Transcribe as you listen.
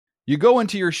You go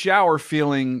into your shower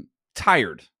feeling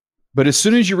tired, but as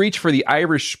soon as you reach for the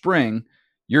Irish Spring,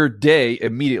 your day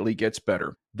immediately gets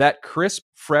better. That crisp,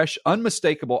 fresh,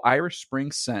 unmistakable Irish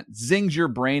Spring scent zings your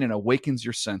brain and awakens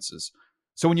your senses.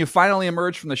 So when you finally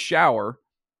emerge from the shower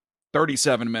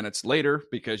 37 minutes later,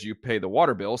 because you pay the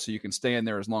water bill so you can stay in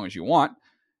there as long as you want,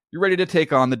 you're ready to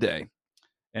take on the day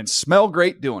and smell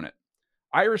great doing it.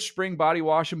 Irish Spring Body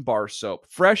Wash and Bar Soap.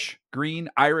 Fresh, green,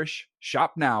 Irish.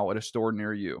 Shop now at a store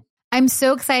near you. I'm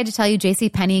so excited to tell you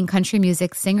JCPenney and country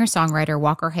music singer-songwriter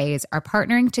Walker Hayes are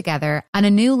partnering together on a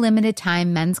new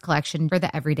limited-time men's collection for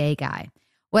the everyday guy.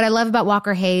 What I love about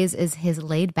Walker Hayes is his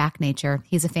laid-back nature.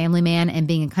 He's a family man, and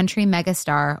being a country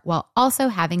megastar while also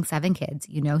having 7 kids,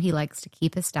 you know he likes to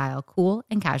keep his style cool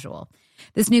and casual.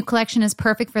 This new collection is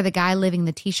perfect for the guy living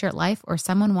the t-shirt life or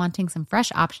someone wanting some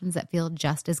fresh options that feel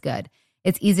just as good.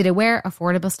 It's easy to wear,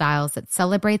 affordable styles that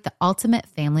celebrate the ultimate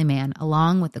family man,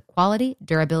 along with the quality,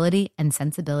 durability, and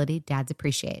sensibility dads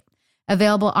appreciate.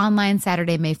 Available online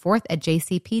Saturday, May 4th at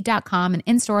jcp.com and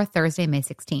in-store Thursday, May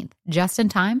 16th. Just in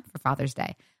time for Father's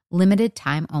Day. Limited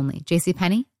time only.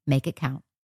 JCPenney, make it count.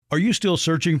 Are you still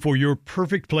searching for your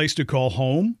perfect place to call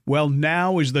home? Well,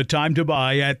 now is the time to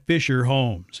buy at Fisher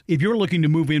Homes. If you're looking to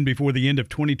move in before the end of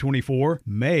 2024,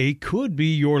 May could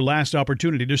be your last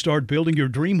opportunity to start building your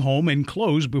dream home and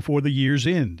close before the year's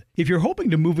end. If you're hoping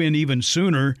to move in even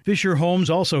sooner, Fisher Homes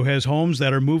also has homes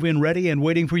that are move-in ready and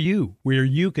waiting for you, where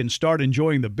you can start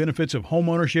enjoying the benefits of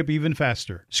homeownership even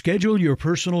faster. Schedule your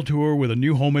personal tour with a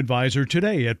new home advisor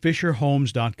today at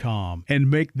FisherHomes.com and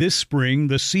make this spring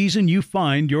the season you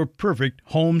find your perfect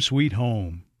home sweet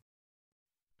home.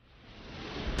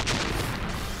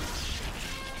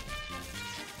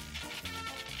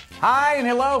 Hi and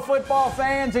hello, football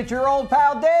fans. It's your old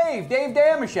pal Dave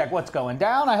Dameshek. What's going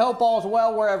down? I hope all's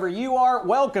well wherever you are.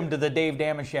 Welcome to the Dave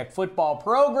Dameshek football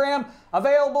program.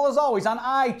 Available as always on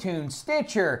iTunes,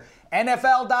 Stitcher,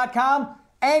 NFL.com,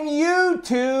 and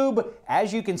YouTube.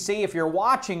 As you can see, if you're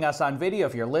watching us on video,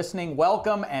 if you're listening,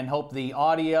 welcome, and hope the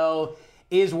audio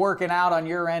is working out on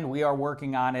your end. We are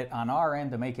working on it on our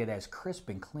end to make it as crisp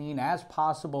and clean as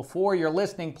possible for your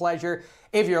listening pleasure.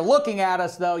 If you're looking at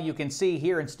us, though, you can see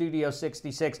here in Studio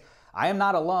 66, I am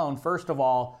not alone. First of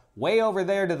all, way over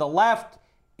there to the left,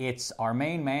 it's our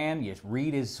main man. You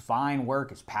read his fine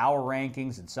work, his power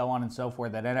rankings, and so on and so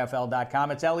forth at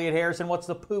NFL.com. It's Elliot Harrison. What's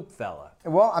the poop, fella?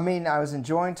 Well, I mean, I was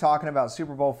enjoying talking about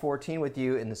Super Bowl 14 with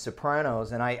you in The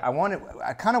Sopranos, and I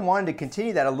kind of wanted to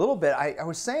continue that a little bit. I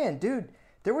was saying, dude,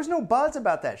 there was no buzz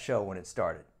about that show when it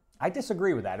started. I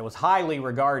disagree with that. It was highly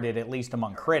regarded, at least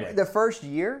among critics. The first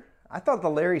year? I thought the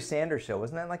Larry Sanders Show,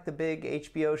 wasn't that like the big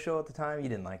HBO show at the time? You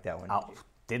didn't like that one, did you?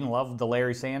 Didn't love the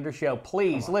Larry Sanders Show.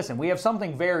 Please, listen, we have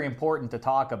something very important to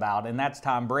talk about, and that's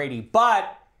Tom Brady.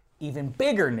 But even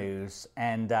bigger news,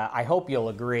 and I hope you'll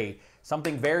agree,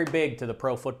 something very big to the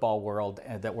pro football world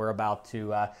that we're about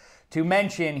to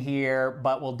mention here,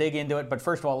 but we'll dig into it. But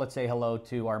first of all, let's say hello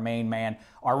to our main man,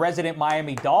 our resident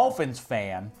Miami Dolphins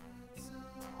fan,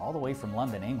 all the way from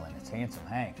London, England. It's Handsome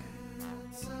Hank.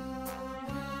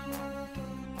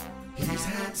 He's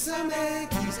handsome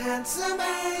Hank, he's handsome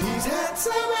Hank, he's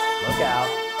handsome Hank. Look out.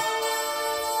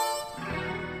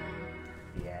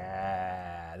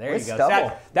 Yeah, there you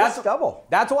go. That's double.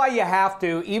 That's why you have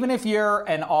to, even if you're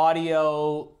an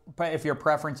audio, if your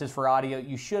preference is for audio,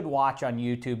 you should watch on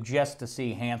YouTube just to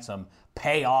see Handsome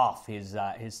pay off his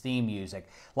theme music.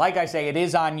 Like I say, it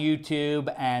is on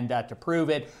YouTube, and to prove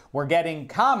it, we're getting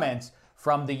comments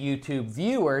from the YouTube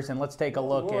viewers, and let's take a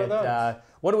look at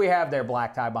what do we have there,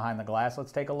 Black Tie behind the glass.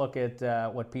 Let's take a look at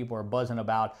what people are buzzing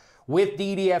about with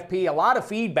DDFP. A lot of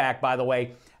feedback, by the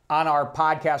way, on our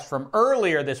podcast from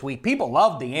earlier this week. People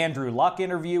loved the Andrew Luck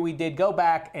interview we did. Go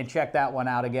back and check that one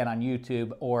out again on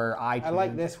YouTube or iTunes. I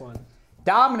like this one.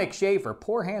 Dominic Schaefer,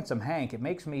 poor Handsome Hank. It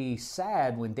makes me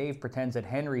sad when Dave pretends that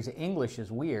Henry's English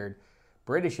is weird.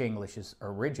 British English is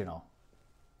original.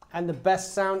 And the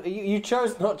best sound, you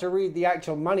chose not to read the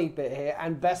actual money bit here,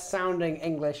 and best sounding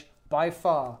English by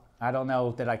far. I don't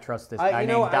know that I trust this guy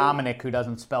named Dominic who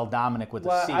doesn't spell Dominic with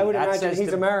a C. I would imagine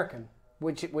he's American,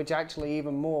 which actually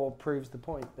even more proves the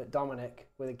point that Dominic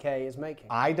with a K is making.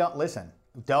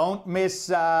 Don't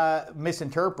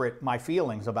misinterpret my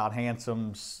feelings about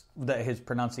Handsome's his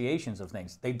pronunciations of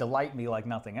things. They delight me like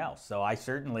nothing else. So I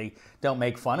certainly don't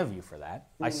make fun of you for that.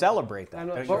 I celebrate that.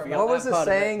 What was the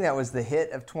saying that was the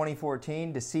hit of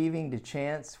 2014? Deceiving to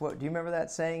chance. What do you remember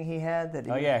that saying he had?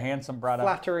 Handsome brought up.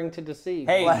 Flattering to deceive.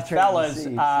 Hey, fellas,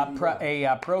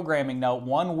 a programming note.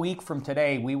 1 week from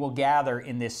today, we will gather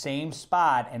in this same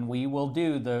spot, and we will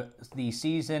do the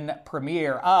season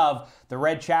premiere of the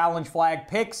Red Challenge Flag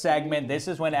Pick segment. This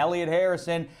is when Elliot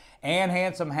Harrison and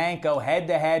Handsome Hank go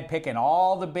head-to-head, picking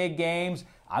all the big games.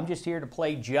 I'm just here to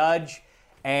play judge.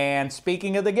 And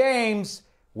speaking of the games,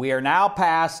 we are now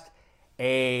past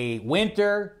a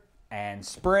winter and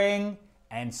spring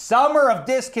and summer of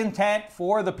discontent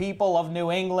for the people of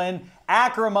New England.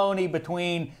 Acrimony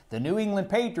between the New England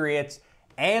Patriots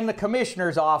and the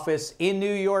commissioner's office in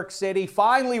New York City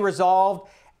finally resolved.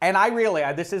 And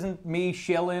this isn't me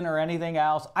shilling or anything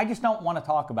else. I just don't want to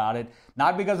talk about it.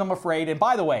 Not because I'm afraid. And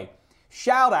by the way,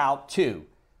 shout out to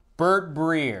Bert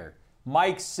Breer,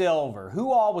 Mike Silver,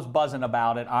 who all was buzzing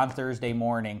about it on Thursday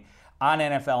morning on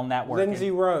NFL Network.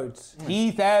 Lindsey Rhodes.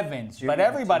 Keith Evans. But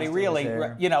everybody really,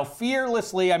 there.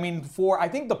 fearlessly, I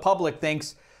think the public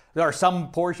thinks, or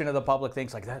some portion of the public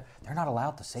thinks like that they're not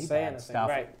allowed to say bad anything, stuff.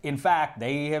 right. In fact,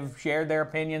 they have shared their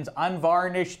opinions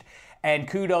unvarnished, and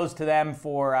kudos to them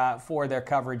for their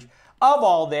coverage of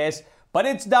all this. But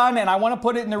it's done, and I want to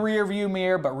put it in the rearview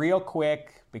mirror, but real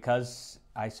quick, because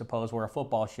I suppose we're a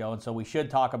football show, and so we should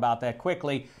talk about that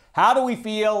quickly. How do we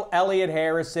feel? Elliot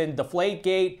Harrison,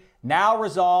 Deflategate, now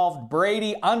resolved.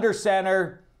 Brady under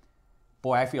center.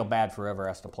 Boy, I feel bad for whoever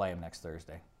has to play him next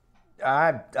Thursday.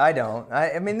 I don't.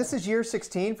 I mean, this is year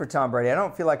 16 for Tom Brady. I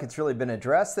don't feel like it's really been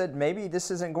addressed that maybe this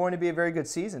isn't going to be a very good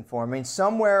season for him. I mean,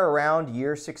 somewhere around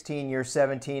year 16, year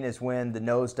 17 is when the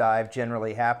nosedive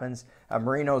generally happens.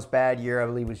 Marino's bad year, I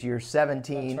believe, was year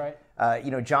 17. That's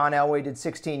right. John Elway did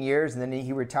 16 years, and then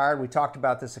he retired. We talked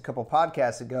about this a couple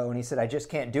podcasts ago, and he said, I just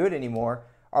can't do it anymore.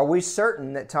 Are we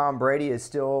certain that Tom Brady is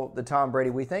still the Tom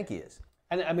Brady we think he is?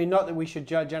 And I mean, not that we should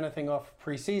judge anything off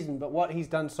preseason, but what he's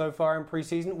done so far in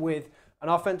preseason with an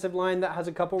offensive line that has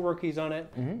a couple rookies on it,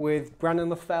 with Brandon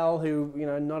LaFell, who,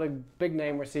 not a big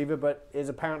name receiver, but is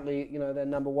apparently, their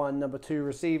number one, number two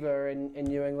receiver in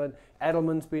New England.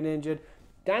 Edelman's been injured.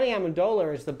 Danny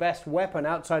Amendola is the best weapon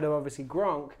outside of obviously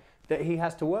Gronk that he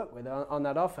has to work with on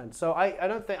that offense. So I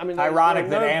don't think, Ironic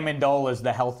that Amendola is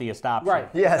the healthiest option. Right,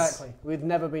 Yes. exactly. We've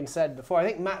never been said before. I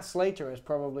think Matt Slater is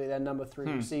probably their number 3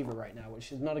 receiver right now,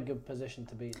 which is not a good position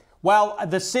to be in. Well,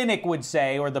 the cynic would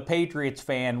say, or the Patriots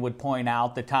fan would point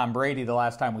out that Tom Brady, the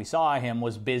last time we saw him,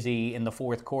 was busy in the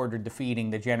fourth quarter defeating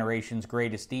the generation's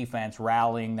greatest defense,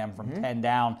 rallying them from 10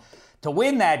 down to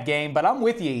win that game. But I'm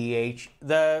with you, EH.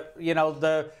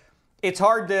 It's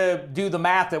hard to do the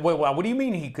math that, well, what do you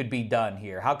mean he could be done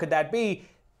here? How could that be?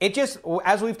 It just,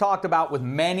 as we've talked about with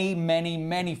many, many,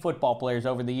 many football players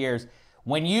over the years,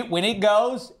 when it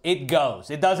goes, it goes.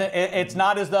 It's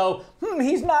not as though,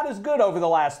 he's not as good over the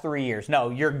last 3 years. No,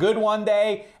 you're good one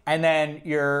day, and then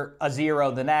you're a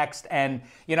zero the next. And,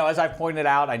 as I've pointed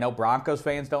out, I know Broncos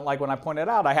fans don't like when I point it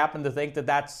out. I happen to think that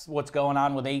that's what's going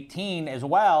on with 18 as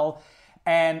well.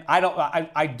 And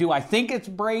I think it's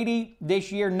Brady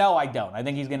this year? No, I don't. I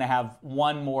think he's going to have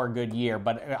one more good year,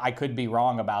 but I could be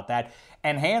wrong about that.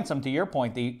 And Handsome, to your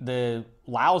point, the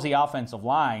lousy offensive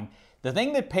line, the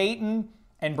thing that Peyton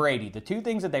and Brady, the two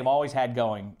things that they've always had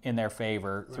going in their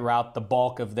favor throughout the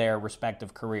bulk of their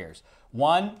respective careers.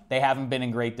 One, they haven't been in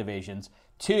great divisions.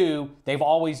 Two, they've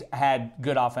always had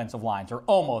good offensive lines, or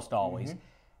almost always.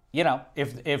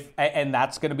 And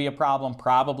that's going to be a problem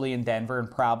probably in Denver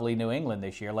and probably New England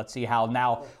this year. Let's see how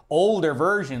now older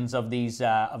versions of these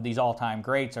all-time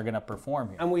greats are going to perform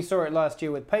here. And we saw it last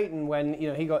year with Peyton when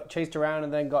he got chased around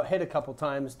and then got hit a couple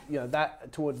times.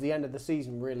 That towards the end of the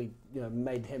season really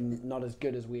made him not as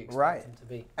good as we expected him to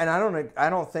be. And I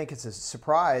don't think it's a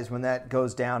surprise when that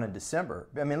goes down in December.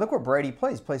 I mean, look where Brady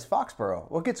plays. He plays Foxborough.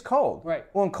 Well, it gets cold. Right.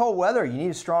 Well, in cold weather, you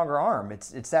need a stronger arm.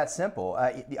 It's that simple.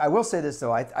 I will say this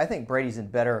though. I think Brady's in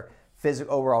better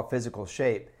overall physical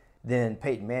shape than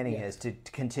Peyton Manning is to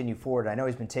continue forward. I know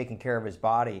he's been taking care of his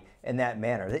body in that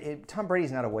manner. Tom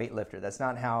Brady's not a weightlifter. That's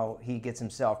not how he gets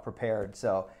himself prepared.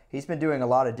 So he's been doing a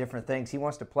lot of different things. He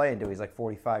wants to play until he's like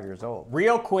 45 years old.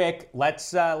 Real quick,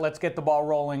 let's get the ball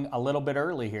rolling a little bit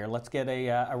early here. Let's get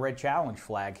a red challenge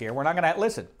flag here. We're not going to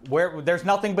listen. There's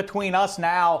nothing between us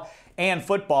now and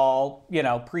football.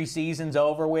 Preseason's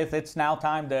over with. It's now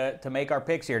time to make our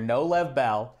picks here. No Lev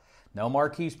Bell, no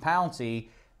Marquise Pouncey,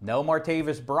 no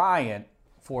Martavis Bryant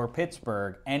for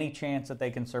Pittsburgh. Any chance that they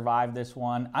can survive this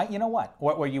one? You know what?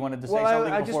 What you wanted to say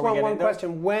something I before just we want get one into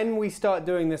question. it? When we start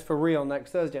doing this for real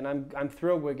next Thursday, and I'm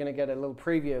thrilled we're going to get a little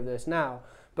preview of this now,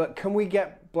 but can we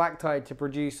get Black Tide to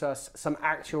produce us some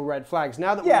actual red flags?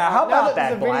 Now that how about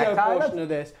there's a video Black Tide? portion of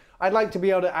this, I'd like to be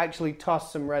able to actually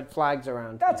toss some red flags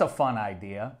around. That's a fun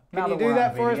idea. Can you do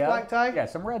that for us, Black Tie? Yeah,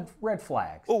 some red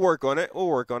flags. We'll work on it.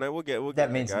 We'll get That there,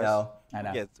 means guys. no. I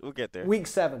know. We'll get there. Week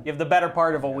 7. You have the better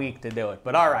part of a week to do it.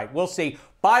 But all right, we'll see.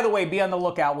 By the way, be on the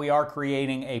lookout. We are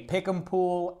creating a pick'em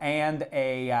pool and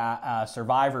a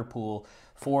survivor pool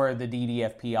for the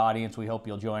DDFP audience. We hope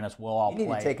you'll join us. We'll all You need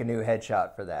play. to take a new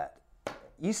headshot for that.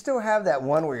 You still have that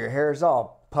one where your hair is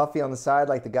all puffy on the side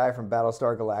like the guy from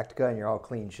Battlestar Galactica and you're all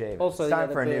clean shaven. Also, it's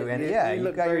time for a new... You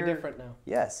look very different now.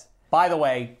 Yes. By the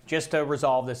way, just to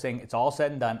resolve this thing, it's all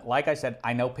said and done. Like I said,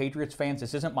 I know Patriots fans,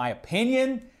 this isn't my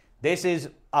opinion. This is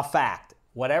a fact.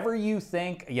 Whatever you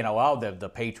think,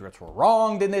 the Patriots were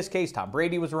wronged in this case, Tom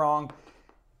Brady was wrong,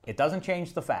 it doesn't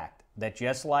change the fact that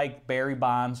just like Barry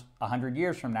Bonds 100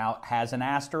 years from now has an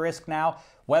asterisk now,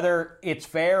 whether it's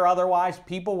fair or otherwise,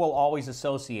 people will always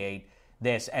associate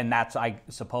this, and that's, I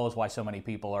suppose, why so many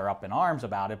people are up in arms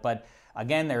about it. But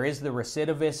again, there is the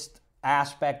recidivist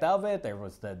aspect of it. There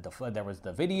was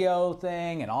the video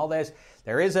thing and all this.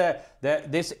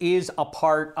 This is a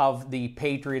part of the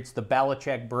Patriots, the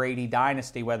Belichick-Brady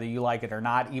dynasty, whether you like it or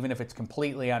not, even if it's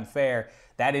completely unfair.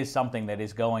 That is something that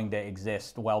is going to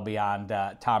exist well beyond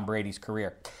Tom Brady's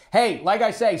career. Hey, like I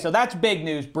say, so that's big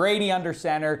news. Brady under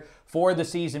center for the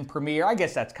season premiere. I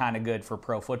guess that's kind of good for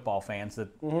pro football fans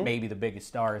that maybe the biggest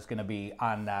star is going to be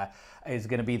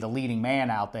the leading man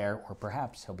out there, or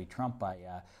perhaps he'll be trumped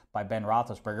by Ben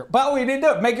Roethlisberger. But we didn't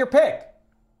do it. Make your pick.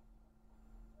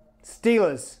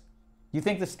 Steelers. You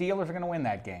think the Steelers are going to win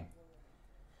that game?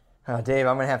 Dave,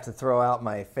 I'm going to have to throw out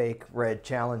my fake red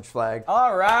challenge flag.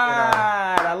 All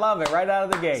right. I love it. Right out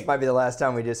of the gate. This might be the last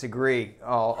time we disagree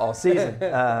all season.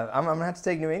 I'm going to have to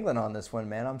take New England on this one,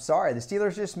 man. I'm sorry. The Steelers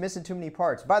are just missing too many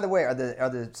parts. By the way, are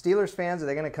the Steelers fans, are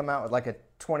they going to come out with like a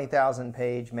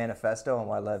 20,000-page manifesto on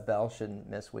why Lev Bell shouldn't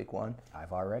miss week 1?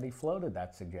 I've already floated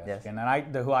that suggestion. Yes.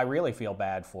 And who I really feel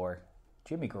bad for,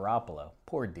 Jimmy Garoppolo.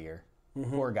 Poor dear.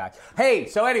 Poor guy. Hey,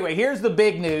 so anyway, here's the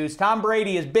big news. Tom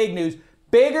Brady is big news.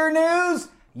 Bigger news,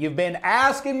 you've been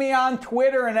asking me on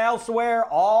Twitter and elsewhere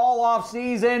all off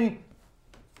season.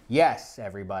 Yes,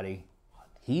 everybody,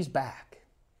 he's back.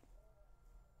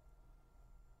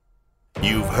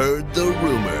 You've heard the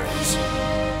rumors.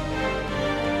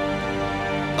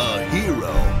 A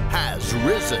hero has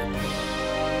risen.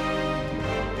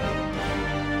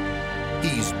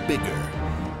 He's bigger.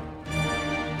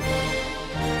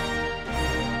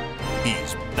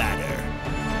 He's badder.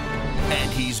 And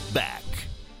he's back.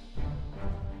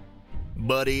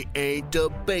 But he ain't a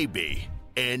baby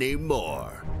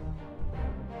anymore.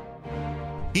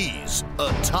 He's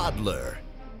a toddler.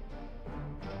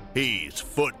 He's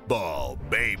football,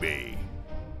 baby.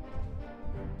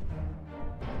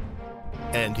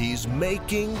 And he's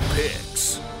making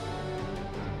picks.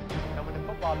 Coming to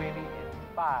football, baby,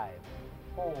 in 5,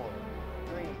 4,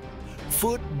 3.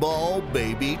 Football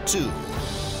Baby 2.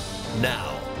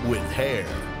 Now with hair.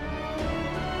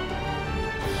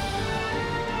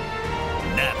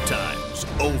 Nap time's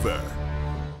over.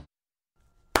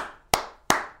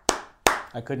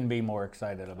 I couldn't be more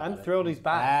excited about it. I'm thrilled he's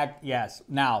back. Yes.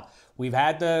 Now, we've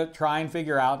had to try and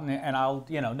figure out, and I'll,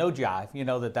 no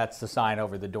jive. That's the sign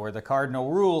over the door, the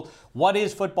cardinal rule. What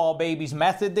is Football Baby's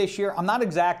method this year? I'm not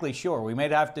exactly sure. We may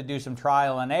have to do some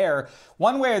trial and error.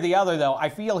 One way or the other, though, I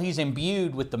feel he's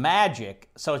imbued with the magic,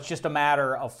 so it's just a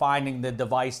matter of finding the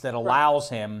device that allows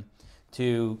him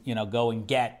to, go and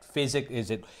get physical.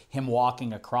 Is it him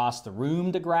walking across the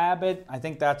room to grab it? I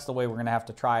think that's the way we're going to have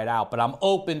to try it out, but I'm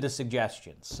open to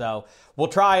suggestions. So we'll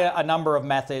try a number of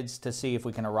methods to see if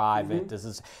we can arrive at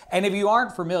this. And if you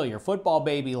aren't familiar, Football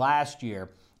Baby last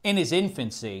year, in his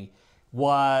infancy,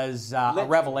 was a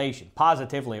revelation.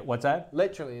 Positively. What's that?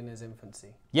 Literally in his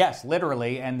infancy. Yes,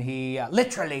 literally. And he,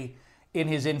 literally in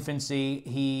his infancy,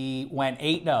 he went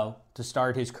 8-0 to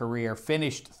start his career,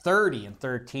 finished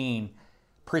 30-13.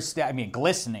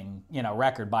 Glistening,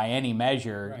 record by any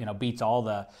measure. Right. Beat all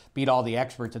the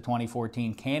experts of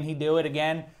 2014. Can he do it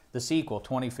again? The sequel,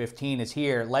 2015, is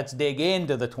here. Let's dig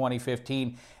into the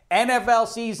 2015 NFL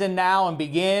season now and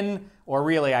begin, or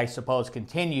really, I suppose,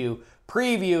 continue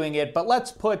previewing it. But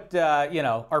let's put,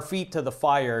 our feet to the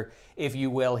fire, if you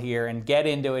will, here and get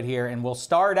into it here. And we'll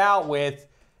start out with,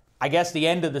 I guess, the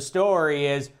end of the story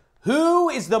is who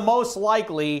is the most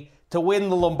likely to win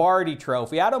the Lombardi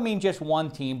Trophy. I don't mean just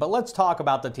one team, but let's talk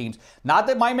about the teams. Not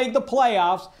that might make the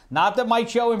playoffs, not that might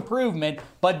show improvement,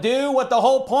 but do what the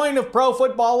whole point of pro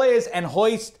football is and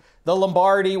hoist the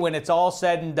Lombardi when it's all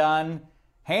said and done.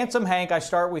 Handsome Hank, I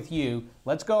start with you.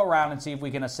 Let's go around and see if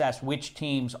we can assess which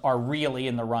teams are really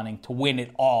in the running to win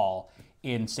it all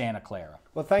in Santa Clara.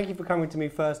 Well, thank you for coming to me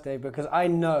first, Dave, because I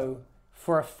know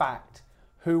for a fact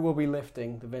who will be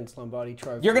lifting the Vince Lombardi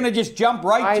Trophy. You're going to just jump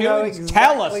right to it and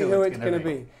tell us who it's going to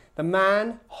be. The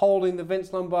man holding the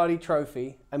Vince Lombardi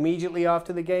Trophy immediately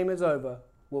after the game is over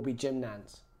will be Jim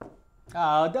Nantz.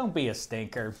 Oh, don't be a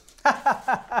stinker.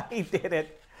 He did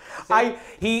it.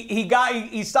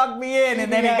 He sucked me in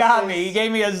and then he got me. He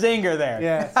gave me a zinger there.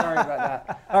 Yeah, sorry about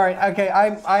that. All right, okay.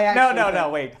 I actually No,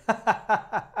 wait.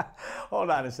 Hold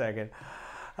on a second.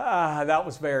 That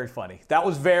was very funny. That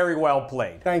was very well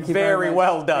played. Thank you very very much.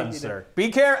 well done, Thank you, sir. Be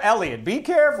careful, Elliot. Be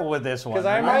careful with this one. 'Cause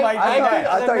I You might- might I do might-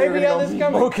 that. I thought you were maybe going others to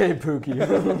coming. go, okay, Pookie.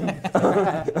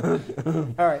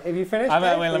 All right, have you finished? Let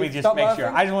Dave? me Will you just stop make sure.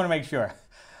 laughing? I just want to make sure.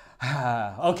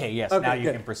 Okay, yes. Okay, now you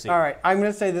good. can proceed. All right, I'm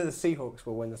going to say that the Seahawks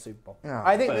will win the Super Bowl. Oh,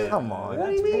 I think. come on. What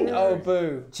do you mean? Oh,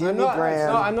 boo! Jimmy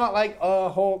Graham. I'm not like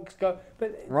Hawks go.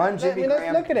 But Run Jimmy let's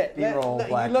Graham, look at it. B-roll,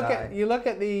 black tie. You look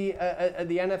at the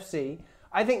NFC.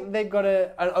 I think they've got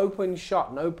an open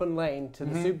shot, an open lane to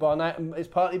the Super Bowl, and it's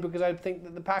partly because I think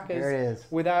that the There it Packers, is.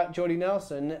 without Jordy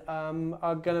Nelson,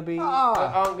 aren't going to be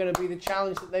the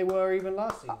challenge that they were even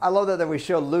last season. I love that we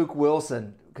show Luke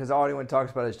Wilson, because all anyone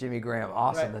talks about is Jimmy Graham.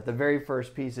 Awesome. Right. That the very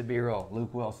first piece of B-roll,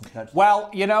 Luke Wilson touched.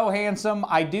 Well, Handsome,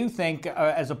 I do think,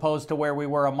 as opposed to where we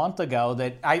were a month ago,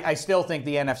 that I still think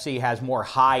the NFC has more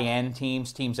high-end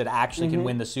teams that actually can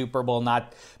win the Super Bowl,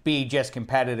 not be just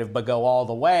competitive, but go all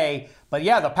the way. But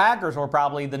yeah, the Packers were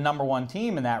probably the number one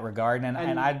team in that regard, and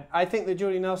I think the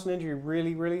Jordy Nelson injury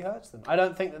really, really hurts them. I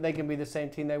don't think that they can be the same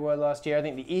team they were last year. I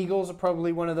think the Eagles are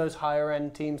probably one of those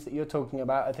higher-end teams that you're talking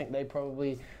about. I think they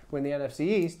probably win the NFC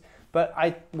East. But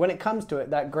when it comes to it,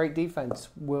 that great defense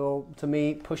will, to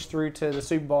me, push through to the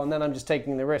Super Bowl, and then I'm just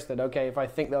taking the risk that, okay, if I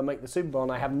think they'll make the Super Bowl,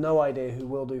 and I have no idea who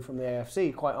will do from the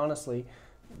AFC, quite honestly,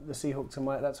 the Seahawks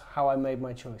are that's how I made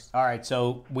my choice. All right,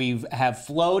 so we have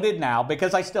floated now,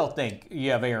 because I still think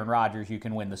you have Aaron Rodgers, you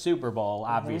can win the Super Bowl.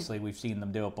 Obviously, we've seen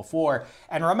them do it before.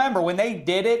 And remember, when they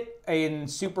did it in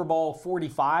Super Bowl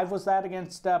 45, was that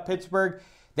against Pittsburgh?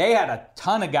 They had a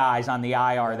ton of guys on the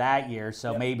IR that year,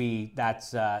 so maybe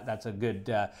that's a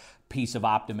good piece of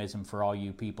optimism for all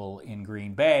you people in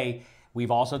Green Bay.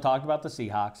 We've also talked about the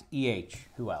Seahawks.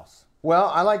 Who else? Well,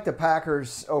 I like the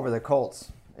Packers over the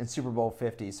Colts in Super Bowl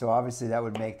 50, so obviously that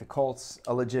would make the Colts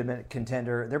a legitimate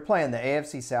contender. They're playing the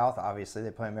AFC South, obviously.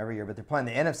 They play them every year, but they're playing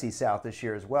the NFC South this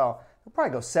year as well. They'll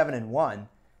probably go 7-1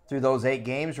 through those 8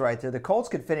 games right there. The Colts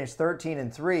could finish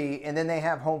 13-3, and then they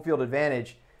have home field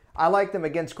advantage. I like them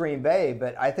against Green Bay,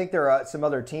 but I think there are some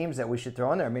other teams that we should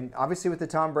throw in there. I mean, obviously with the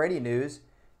Tom Brady news,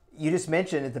 you just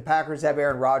mentioned that the Packers have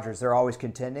Aaron Rodgers. They're always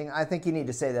contending. I think you need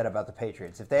to say that about the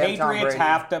Patriots. If they have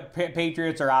Tom Brady,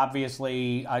 Patriots are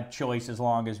obviously a choice as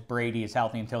long as Brady is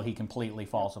healthy until he completely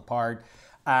falls apart.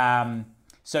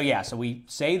 So we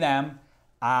say them.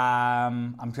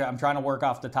 I'm trying to work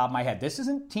off the top of my head. This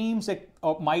isn't teams that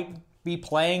might be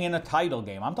playing in a title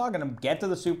game. I'm talking to get to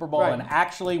the Super Bowl and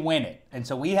actually win it. And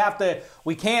so we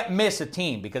can't miss a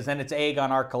team, because then it's egg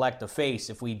on our collective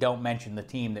face if we don't mention the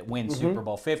team that wins Super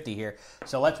Bowl 50 here.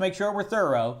 So let's make sure we're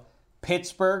thorough.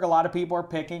 Pittsburgh, a lot of people are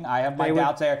picking. I have my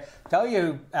doubts there. Tell you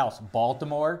who else.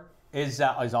 Baltimore is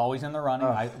always in the running,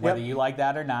 whether you like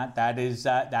that or not. That is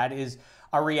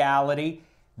a reality.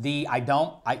 You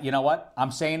know what?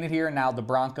 I'm saying it here and now. The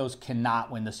Broncos cannot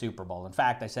win the Super Bowl. In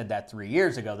fact, I said that 3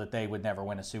 years ago that they would never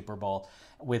win a Super Bowl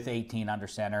with 18 under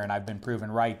center, and I've been proven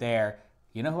right there.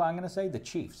 You know who I'm going to say? The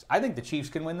Chiefs. I think the Chiefs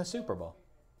can win the Super Bowl.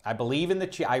 I believe in the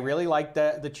Chiefs. I really like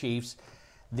the Chiefs.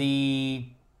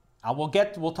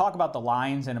 We'll talk about the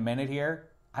Lions in a minute here.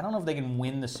 I don't know if they can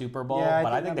win the Super Bowl,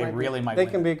 but I think they really might. They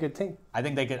can be a good team. I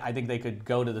think they could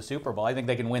go to the Super Bowl. I think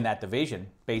they can win that division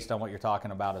based on what you're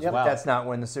talking about as well. That's not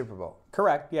win the Super Bowl.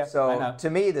 Correct. Yeah. So to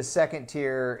me, the second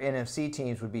tier NFC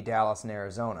teams would be Dallas and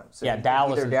Arizona. So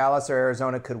Dallas. Dallas or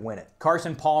Arizona could win it.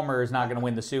 Carson Palmer is not going to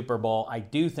win the Super Bowl. I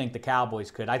do think the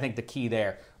Cowboys could. I think the key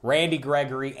there, Randy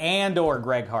Gregory or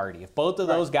Greg Hardy. If both of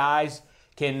those guys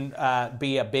can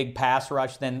be a big pass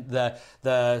rush, then the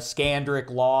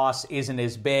Scandrick loss isn't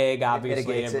as big,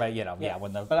 obviously.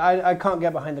 But But I can't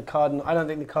get behind the Cardinals. I don't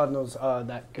think the Cardinals are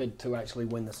that good to actually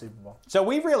win the Super Bowl. So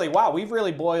we've really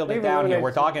boiled it down here.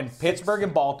 We're talking Pittsburgh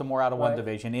and Baltimore out of one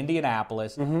division,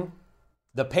 Indianapolis.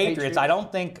 The Patriots, I don't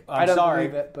think. I don't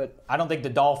believe it, but I don't think the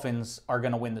Dolphins are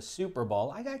going to win the Super Bowl.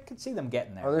 I could see them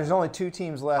getting there. Well, there's only 2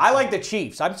 teams left. I like the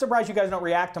Chiefs. I'm surprised you guys don't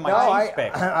react to my Chiefs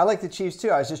pick. I like the Chiefs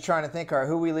too. I was just trying to think, all right,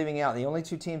 who are we leaving out? The only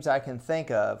 2 teams I can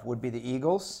think of would be the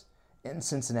Eagles and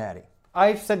Cincinnati.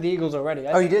 I've said the Eagles already.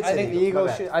 You did say I think the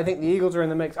Eagles. I think the Eagles are in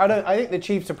the mix. I think the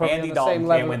Chiefs are probably Andy on the Dalton same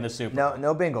level. can't win the Super Bowl.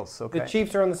 No Bengals. Okay. The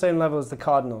Chiefs are on the same level as the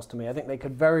Cardinals to me. I think they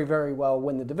could very, very well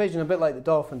win the division, a bit like the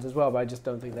Dolphins as well, but I just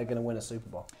don't think they're going to win a Super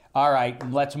Bowl. All right,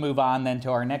 let's move on then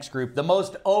to our next group. The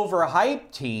most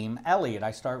overhyped team. Elliot,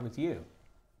 I start with you.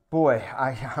 Boy,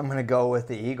 I'm going to go with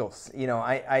the Eagles. You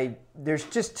know, there's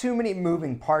just too many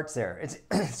moving parts there.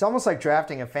 It's almost like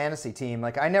drafting a fantasy team.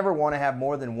 Like, I never want to have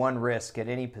more than one risk at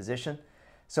any position.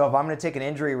 So if I'm going to take an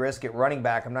injury risk at running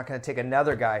back, I'm not going to take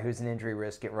another guy who's an injury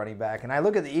risk at running back. And I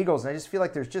look at the Eagles, and I just feel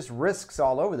like there's just risks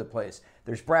all over the place.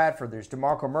 There's Bradford, there's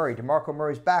DeMarco Murray. DeMarco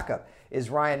Murray's backup is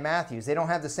Ryan Matthews. They don't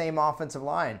have the same offensive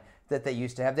line that they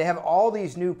used to have. They have all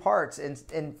these new parts,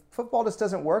 and football just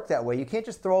doesn't work that way. You can't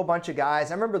just throw a bunch of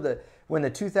guys. I remember when the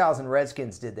 2000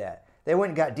 Redskins did that. They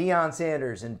went and got Deion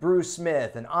Sanders and Bruce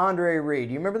Smith and Andre Reed.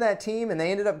 Do you remember that team? And they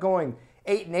ended up going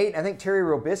 8-8. I think Terry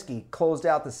Robisky closed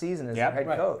out the season as their head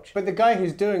coach. But the guy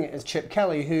who's doing it is Chip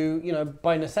Kelly, who,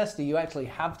 by necessity, you actually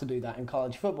have to do that in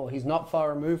college football. He's not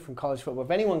far removed from college football. If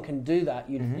anyone can do that,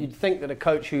 you'd think that a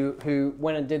coach who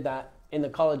went and did that in the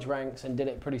college ranks and did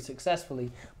it pretty successfully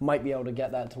might be able to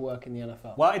get that to work in the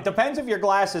NFL. Well, it depends if your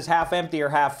glass is half empty or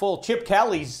half full. Chip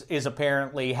Kelly's is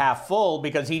apparently half full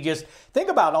because think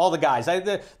about all the guys.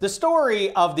 The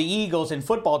story of the Eagles in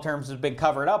football terms has been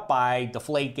covered up by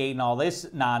Deflategate and all this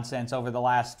nonsense over the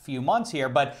last few months here.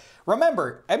 But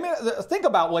remember, think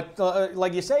about what,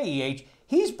 like you say, EH,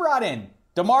 he's brought in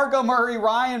DeMarco Murray,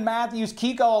 Ryan Matthews,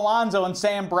 Kiko Alonso, and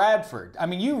Sam Bradford.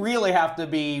 You really have to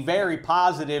be very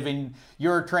positive in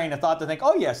your train of thought to think,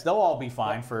 oh, yes, they'll all be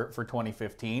fine for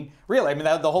 2015. Really,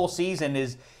 the whole season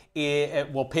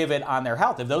it will pivot on their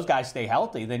health. If those guys stay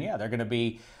healthy, then, yeah, they're going to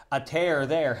be a tear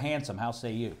there. Handsome, how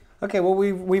say you? Okay, well,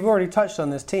 we've already touched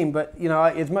on this team, but,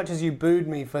 as much as you booed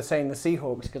me for saying the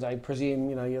Seahawks, because I presume,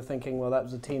 you're thinking, well, that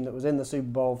was a team that was in the Super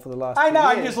Bowl for the last 2 years.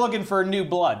 I'm just looking for new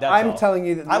blood, that's all. I'm telling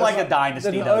you that I like a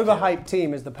dynasty, an overhyped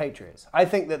team is the Patriots. I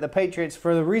think that the Patriots,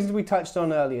 for the reasons we touched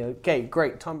on earlier, okay,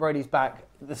 great, Tom Brady's back.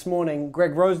 This morning,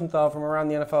 Greg Rosenthal from around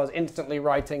the NFL is instantly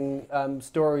writing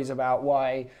stories about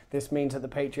why this means that the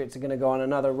Patriots are going to go on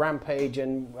another rampage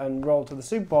and roll to the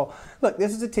Super Bowl. Look,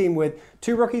 this is a team with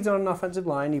 2 rookies on an offensive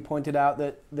line. You pointed out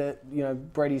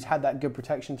that Brady's had that good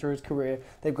protection through his career.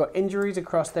 They've got injuries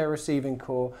across their receiving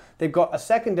core. They've got a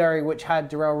secondary which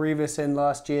had Darrelle Revis in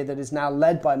last year that is now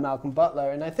led by Malcolm Butler.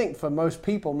 And I think for most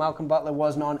people, Malcolm Butler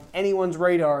wasn't on anyone's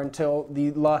radar until the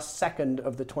last second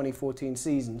of the 2014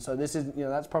 season. So this is,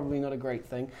 that's probably not a great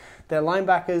thing. Their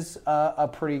linebackers are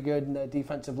pretty good, and their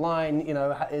defensive line,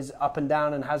 is up and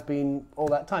down and has been all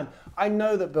that time. I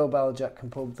know that Bill Belichick can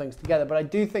pull things together, but I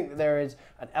do think that there is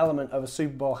an element of a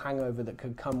Super Bowl hangover that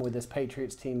could come with this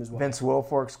Patriots team as well. Vince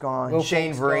Wilfork's gone.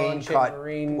 Shane Vereen caught,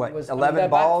 11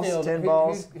 balls, 10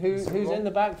 balls? Who's in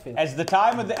the backfield? At the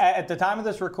time of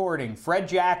this recording, Fred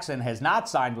Jackson has not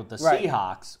signed with the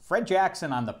Seahawks. Fred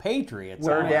Jackson on the Patriots.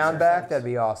 Third down back? That'd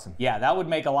be awesome. Yeah, that would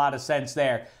make a lot of sense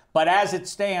there. But as it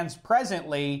stands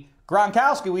presently,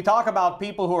 Gronkowski, we talk about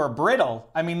people who are brittle.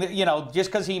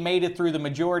 Just because he made it through the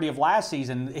majority of last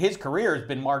season, his career has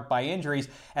been marked by injuries.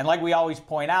 And like we always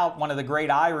point out, one of the great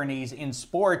ironies in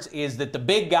sports is that the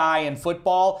big guy in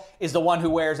football is the one who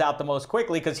wears out the most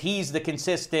quickly because he's the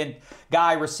consistent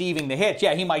guy receiving the hits.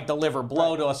 Yeah, he might deliver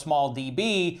blow to a small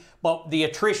DB, but the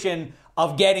attrition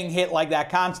of getting hit like that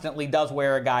constantly does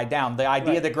wear a guy down. The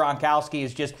idea that Gronkowski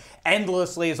is just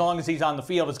endlessly, as long as he's on the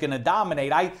field, is going to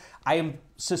dominate, I am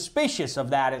suspicious of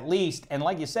that at least. And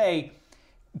like you say,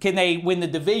 can they win the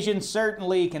division?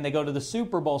 Certainly. Can they go to the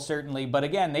Super Bowl? Certainly. But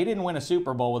again, they didn't win a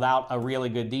Super Bowl without a really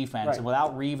good defense. Right. And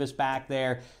without Revis back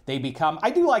there, they become... I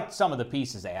do like some of the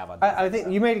pieces they have on defense. I think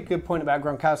you made a good point about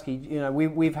Gronkowski.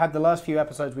 We've had the last few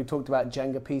episodes, we talked about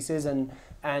Jenga pieces,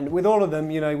 and with all of them,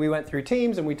 we went through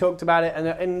teams and we talked about it. And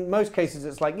in most cases,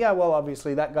 it's like, yeah, well,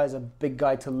 obviously that guy's a big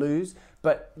guy to lose.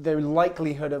 But the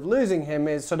likelihood of losing him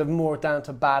is sort of more down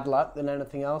to bad luck than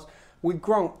anything else. With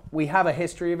Gronk, we have a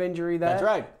history of injury there. That's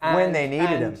right. When they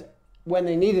needed him. When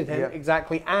they needed him, Yep.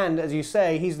 exactly. And as you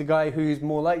say, he's the guy who's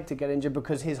more likely to get injured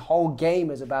because his whole game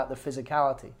is about the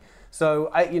physicality.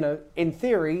 So, in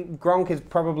theory, Gronk is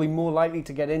probably more likely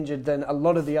to get injured than a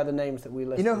lot of the other names that we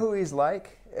listed. You know who he's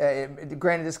like?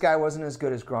 Granted, this guy wasn't as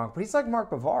good as Gronk, but he's like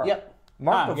Mark Bavaro. Yep.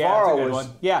 Mark Bavaro was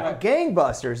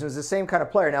gangbusters. It was the same kind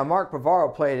of player. Now, Mark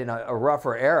Bavaro played in a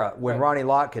rougher era when Ronnie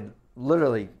Lott could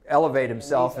literally elevate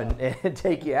himself and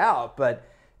take you out. But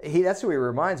that's who he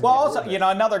reminds me of. Well, also,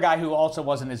 another guy who also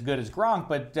wasn't as good as Gronk,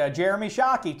 but Jeremy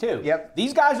Shockey, too. Yep.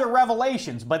 These guys are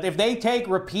revelations, but if they take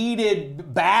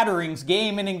repeated batterings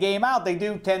game in and game out, they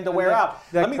do tend to wear out.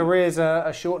 Their careers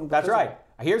are shortened. That's right.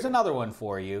 Here's another one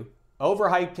for you.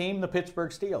 Overhyped team, the Pittsburgh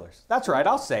Steelers. That's right,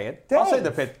 I'll say it. Dave, I'll say the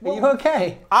Pittsburgh.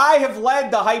 Okay. I have led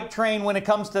the hype train when it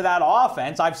comes to that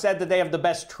offense. I've said that they have the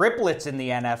best triplets in the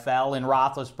NFL in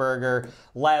Roethlisberger,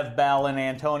 Lev Bell, and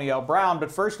Antonio Brown.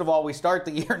 But first of all, we start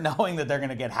the year knowing that they're going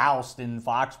to get housed in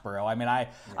Foxborough.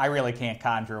 I really can't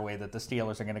conjure a way that the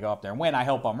Steelers are going to go up there and win. I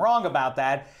hope I'm wrong about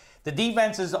that. the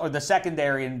defenses or the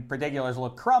secondary in particular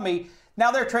look crummy. Now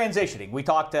they're transitioning. We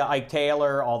talk to Ike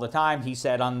Taylor all the time. He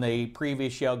said on the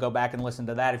previous show, go back and listen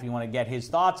to that if you want to get his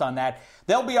thoughts on that.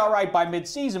 They'll be all right by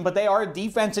midseason, but they are a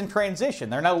defense in transition.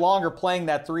 They're no longer playing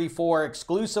that 3-4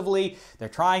 exclusively. They're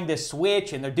trying to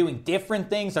switch, and they're doing different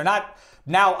things. They're not...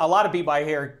 Now, a lot of people I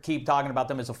hear keep talking about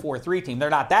them as a 4-3 team.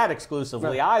 They're not that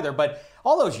exclusively either, but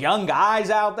all those young guys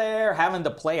out there having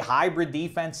to play hybrid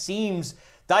defense seems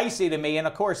dicey to me. And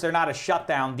of course, they're not a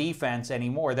shutdown defense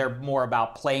anymore. They're more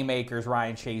about playmakers,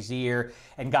 Ryan Shazier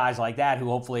and guys like that who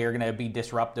hopefully are going to be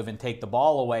disruptive and take the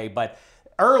ball away. But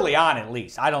early on, at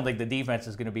least, I don't think the defense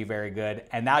is going to be very good.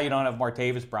 And now you don't have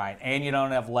Martavis Bryant and you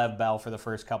don't have Lev Bell for the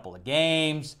first couple of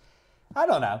games. I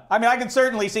don't know. I mean, I can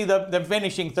certainly see them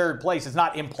finishing third place. It's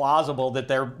not implausible that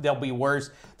they'll be worse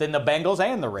than the Bengals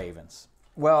and the Ravens.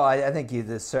 Well, I think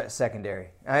the secondary.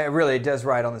 It does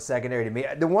ride on the secondary to me.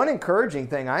 The one encouraging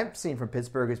thing I've seen from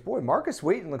Pittsburgh is, boy, Marcus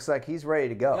Wheaton looks like he's ready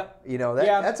to go. Yep. You know,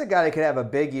 that's a guy that could have a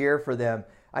big year for them.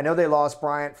 I know they lost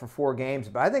Bryant for 4 games,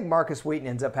 but I think Marcus Wheaton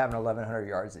ends up having 1,100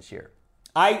 yards this year.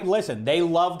 Listen, they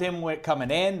loved him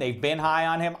coming in. They've been high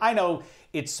on him. I know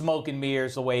it's smoke and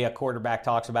mirrors the way a quarterback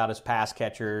talks about his pass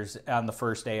catchers on the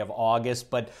first day of August.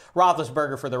 But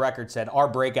Roethlisberger, for the record, said our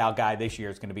breakout guy this year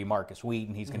is going to be Marcus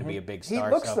Wheaton. He's going to be a big star.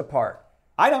 He looks the part.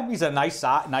 I know he's a nice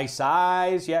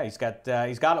size. Yeah, he's got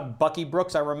a Bucky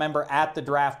Brooks. I remember at the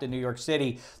draft in New York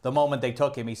City, the moment they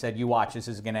took him, he said, "You watch, this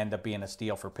is going to end up being a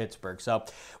steal for Pittsburgh." So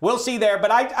we'll see there. But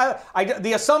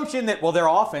the assumption that their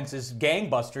offense is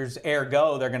gangbusters,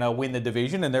 ergo they're going to win the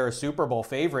division and they're a Super Bowl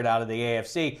favorite out of the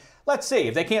AFC. Let's see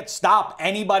if they can't stop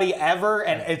anybody ever,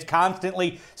 and it's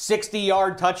constantly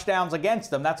 60-yard touchdowns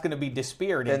against them. That's going to be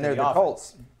dispiriting. And they're the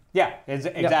Colts. Yeah,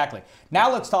 exactly.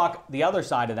 Now let's talk the other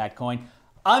side of that coin.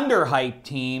 Underhyped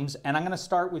teams, and I'm going to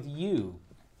start with you,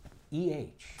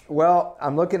 EH. Well,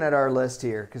 I'm looking at our list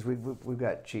here because we've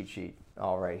got cheat sheet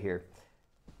all right here,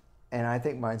 and I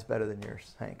think mine's better than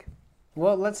yours, Hank.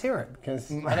 Well, let's hear it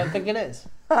because I don't think it is.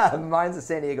 Mine's the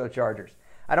San Diego Chargers.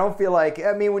 I don't feel like,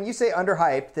 when you say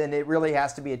underhyped, then it really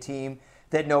has to be a team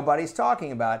that nobody's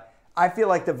talking about. I feel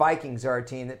like the Vikings are a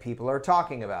team that people are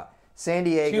talking about. San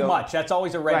Diego. Too much. That's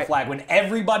always a red flag. When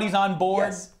everybody's on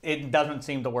board, it doesn't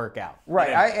seem to work out.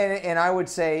 Right. I would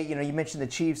say, you mentioned the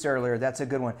Chiefs earlier. That's a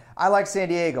good one. I like San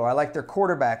Diego. I like their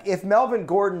quarterback. If Melvin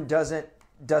Gordon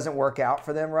doesn't work out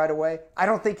for them right away, I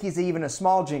don't think he's even a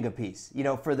small Jenga piece,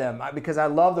 for them. Because I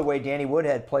love the way Danny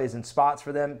Woodhead plays in spots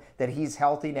for them, that he's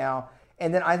healthy now.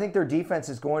 And then I think their defense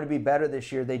is going to be better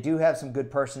this year. They do have some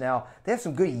good personnel. They have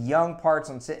some good young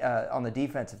parts on the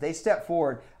defense. If they step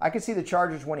forward, I could see the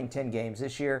Chargers winning 10 games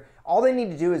this year. All they need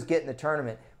to do is get in the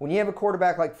tournament. When you have a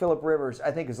quarterback like Phillip Rivers,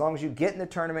 I think as long as you get in the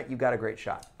tournament, you've got a great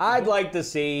shot. I'd like to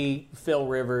see Phil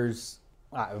Rivers.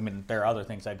 There are other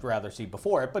things I'd rather see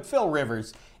before it, but Phil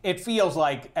Rivers, it feels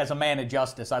like, as a man of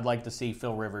justice, I'd like to see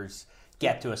Phil Rivers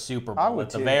get to a Super Bowl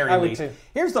at the very least.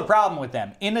 Here's the problem with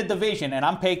them. In a division, and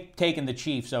I'm taking the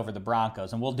Chiefs over the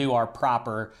Broncos, and we'll do our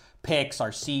proper picks, our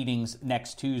seedings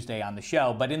next Tuesday on the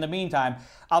show. But in the meantime,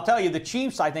 I'll tell you, the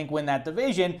Chiefs, I think, win that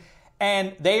division,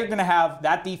 and they're going to have,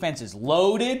 that defense is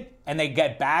loaded, and they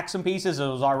get back some pieces. It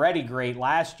was already great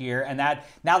last year, and that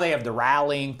now they have the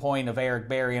rallying point of Eric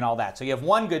Berry and all that. So you have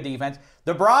one good defense.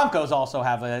 The Broncos also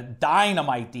have a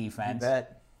dynamite defense. You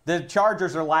bet. The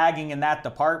Chargers are lagging in that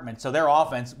department, so their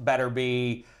offense better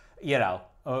be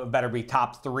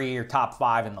top 3 or top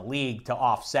 5 in the league to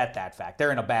offset that fact.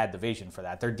 They're in a bad division for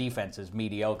that. Their defense is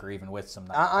mediocre, even with some.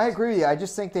 I agree with you. I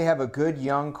just think they have a good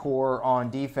young core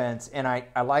on defense, and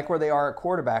I like where they are at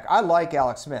quarterback. I like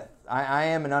Alex Smith. I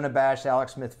am an unabashed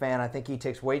Alex Smith fan. I think he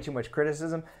takes way too much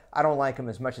criticism. I don't like him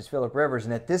as much as Phillip Rivers,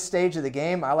 and at this stage of the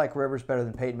game, I like Rivers better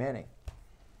than Peyton Manning.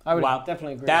 I would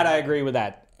definitely agree. I agree with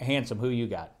that. Handsome, who you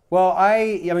got? Well,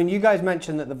 you guys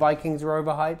mentioned that the Vikings were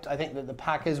overhyped. I think that the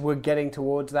Packers were getting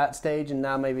towards that stage, and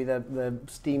now maybe the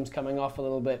steam's coming off a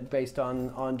little bit based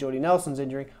on Jordy Nelson's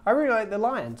injury. I really like the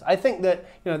Lions. I think that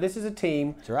this is a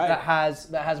team that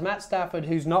has Matt Stafford,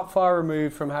 who's not far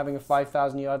removed from having a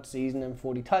 5,000-yard season and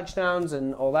 40 touchdowns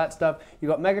and all that stuff.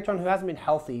 You've got Megatron, who hasn't been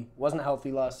healthy, wasn't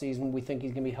healthy last season. We think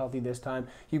he's going to be healthy this time.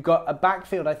 You've got a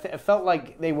backfield. It felt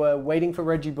like they were waiting for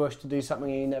Reggie Bush to do something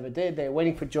he never did. They were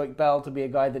waiting for Joique Bell to be a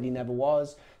guy that he never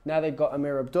was. Now they've got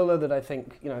Amir Abdullah that I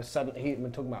think, suddenly, we're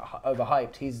talking about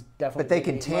overhyped. He's definitely. But they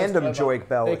can tandem Joique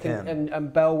Bell with him.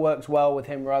 And Bell works well with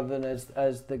him rather than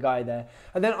as the guy there.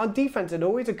 And then on defense, it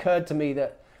always occurred to me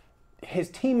that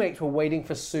his teammates were waiting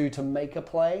for Sue to make a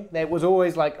play. It was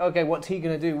always like, okay, what's he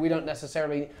going to do? We don't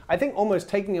necessarily... I think almost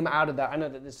taking him out of that... I know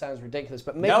that this sounds ridiculous,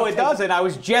 but maybe... No, it doesn't. I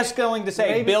was just going to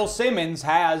say, Bill Simmons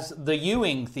has the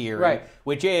Ewing theory,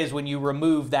 which is when you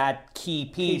remove that key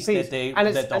piece. That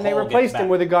they replaced him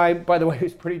with a guy, by the way,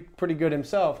 who's pretty good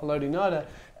himself, Haloti Ngata.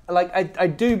 Like, I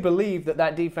do believe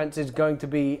that defense is going to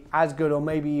be as good or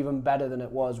maybe even better than it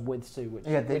was with Sue.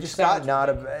 They just got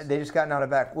Ngata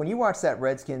back. When you watch that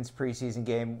Redskins preseason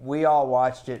game, we all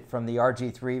watched it from the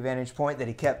RG3 vantage point that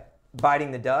he kept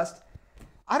biting the dust.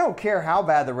 I don't care how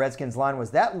bad the Redskins line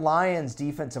was. That Lions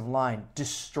defensive line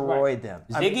destroyed them.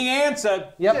 Ziggy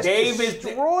Ansah. Yep.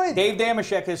 Dave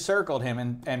Dameshek has circled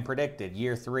him and predicted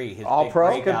year 3. His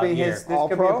All-Pro could be his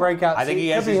breakout. I think he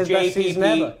has his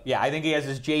JPP. Yeah, I think he has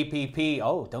his JPP.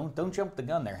 Oh, don't jump the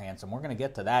gun there, Handsome. We're going to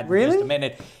get to that in just a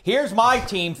minute. Here's my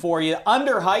team for you.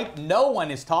 Underhyped. No one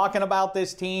is talking about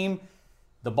this team.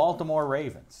 The Baltimore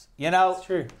Ravens. You know, it's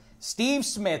true. Steve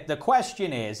Smith, the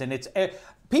question is, and it's...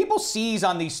 people seize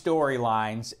on these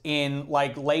storylines in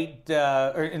like late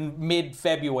or in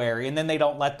mid-February, and then they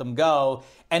don't let them go,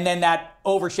 and then that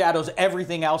overshadows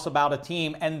everything else about a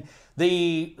team. And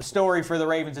the story for the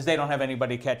Ravens is they don't have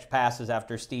anybody catch passes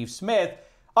after Steve Smith.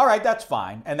 All right, that's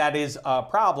fine, and that is a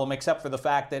problem, except for the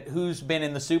fact that who's been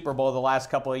in the Super Bowl the last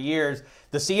couple of years?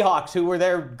 The Seahawks, who were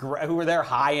their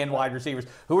high-end wide receivers,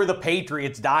 who were the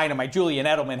Patriots dynamite. Julian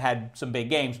Edelman had some big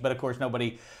games, but of course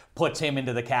nobody puts him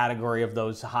into the category of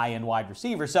those high-end wide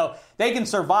receivers. So they can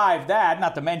survive that,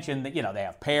 not to mention that, they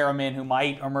have Perriman who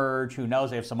might emerge. Who knows?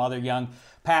 They have some other young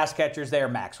pass catchers there.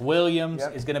 Max Williams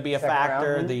is going to be a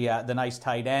factor, the nice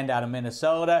tight end out of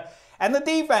Minnesota. And the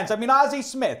defense, Ozzie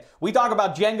Smith. We talk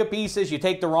about Jenga pieces. You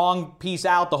take the wrong piece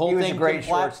out, the whole thing. He was a great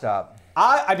shortstop.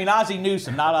 Ozzie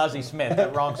Newsome, not Ozzie Smith. The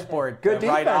wrong sport. Good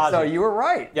defense, though. You were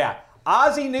right. Yeah.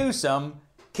 Ozzie Newsome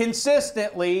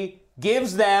consistently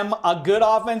gives them a good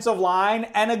offensive line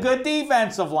and a good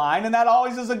defensive line, and that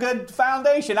always is a good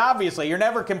foundation, obviously. You're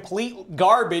never complete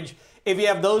garbage if you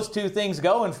have those two things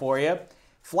going for you.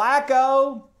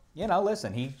 Flacco,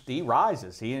 listen, he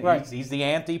rises. He's the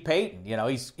anti-Peyton.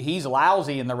 He's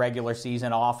lousy in the regular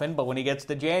season often, but when he gets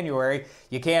to January,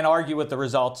 you can't argue with the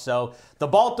results. So the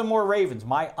Baltimore Ravens,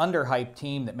 my underhyped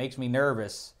team that makes me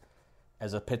nervous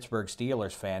as a Pittsburgh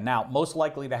Steelers fan. Now, most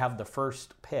likely to have the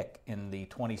first pick in the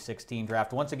 2016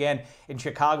 draft. Once again, in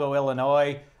Chicago,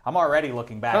 Illinois. I'm already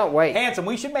looking back. Oh, wait. Handsome,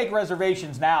 we should make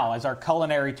reservations now as our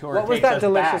culinary tour takes us back. What was that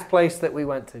delicious place that we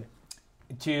went to?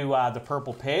 To the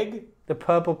Purple Pig? The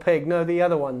Purple Pig. No, the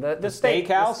other one. The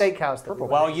steakhouse? The steakhouse.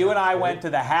 Well, you and I went to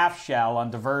the Half Shell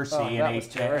on Diversey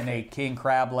and ate king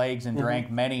crab legs and drank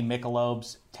many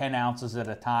Michelobes, 10 ounces at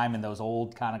a time in those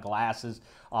old kind of glasses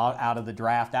out of the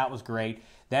draft. That was great.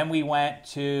 Then we went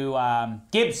to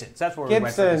Gibson's. That's where we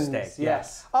went for the steak.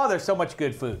 Yes. Oh, there's so much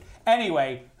good food.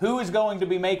 Anyway, who is going to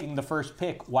be making the first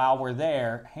pick while we're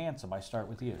there? Handsome, I start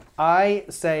with you. I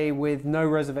say with no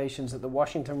reservations that the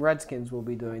Washington Redskins will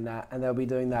be doing that, and they'll be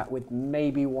doing that with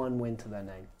maybe one win to their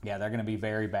name. Yeah, they're going to be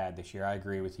very bad this year. I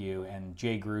agree with you. And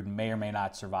Jay Gruden may or may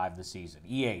not survive the season.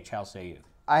 EH, how say you?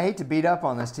 I hate to beat up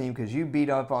on this team because you beat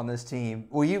up on this team.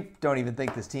 Well, you don't even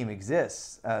think this team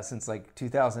exists since like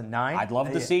 2009. I'd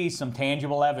love to see some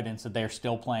tangible evidence that they're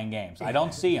still playing games. I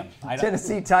don't see them.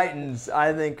 Tennessee Titans,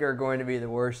 I think, are going to be the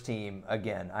worst team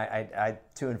again. I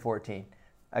 2-14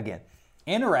 again.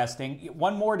 Interesting.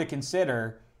 One more to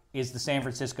consider is the San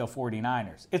Francisco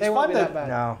 49ers. It's they fun won't be to that bad.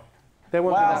 No. They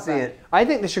won't be that bad. I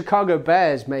think the Chicago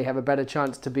Bears may have a better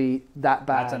chance to be that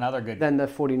bad That's another good than the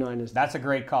 49ers. That's a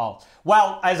great call.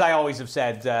 Well, as I always have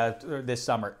said this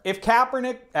summer, if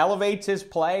Kaepernick elevates his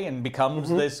play and becomes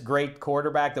this great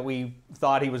quarterback that we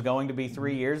thought he was going to be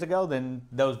 3 years ago, then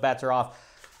those bets are off.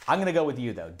 I'm going to go with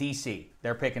you, though. DC.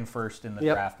 They're picking first in the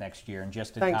draft next year and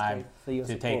just in time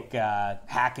to take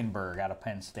Hackenberg out of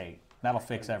Penn State. That'll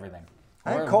fix everything.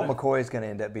 I think Colt McCoy is going to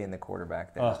end up being the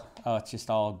quarterback there. Oh, it's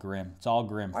just all grim. It's all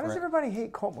grim. Why does everybody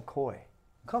hate Colt McCoy?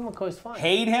 Colt McCoy's fine.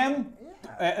 Hate him?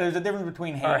 Yeah. There's a difference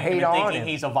between hating him and thinking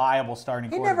he's a viable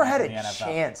starting quarterback. He never had a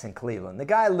chance in Cleveland. The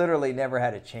guy literally never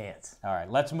had a chance. All right,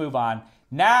 let's move on.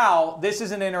 Now, this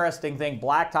is an interesting thing.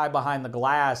 Black Tie Behind the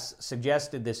Glass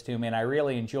suggested this to me, and I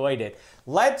really enjoyed it.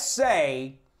 Let's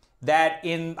say that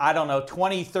in,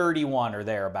 2031 or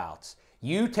thereabouts,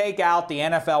 you take out the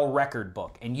NFL record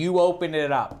book and you open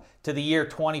it up to the year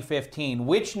 2015.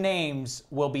 Which names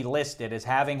will be listed as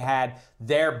having had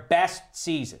their best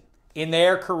season in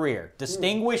their career?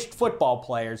 Distinguished football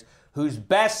players whose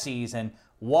best season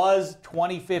was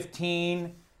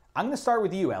 2015. I'm going to start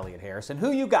with you, Elliot Harrison.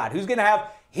 Who you got? Who's going to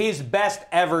have his best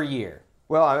ever year?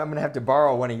 Well, I'm going to have to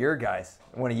borrow one of your guys,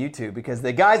 one of you two, because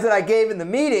the guys that I gave in the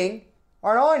meeting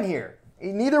aren't on here.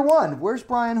 Neither one. Where's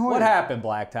Brian Hoyer? What happened,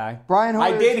 Black Tie? Brian Hoyer.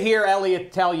 I did hear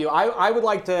Elliot tell you. I would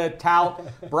like to tout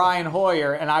Brian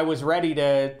Hoyer, and I was ready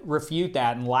to refute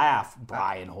that and laugh.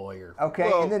 Brian Hoyer. Okay,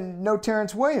 Well- and then no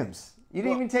Terrence Williams. You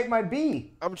didn't even take my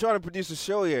B. I'm trying to produce a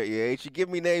show here, EH. You give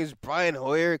me names Brian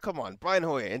Hoyer. Come on, Brian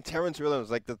Hoyer and Terrence Williams,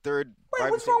 like the third. Wait,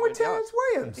 wide what's receiver wrong with in Dallas. Terrence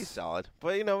Williams? He's solid,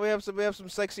 but we have some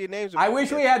sexier names. I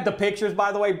wish we had the pictures,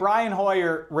 by the way. Brian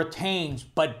Hoyer retains,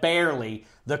 but barely,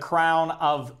 the crown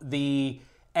of the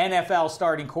NFL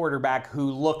starting quarterback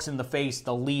who looks in the face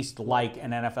the least like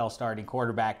an NFL starting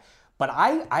quarterback. But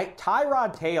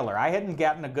Tyrod Taylor, I hadn't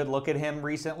gotten a good look at him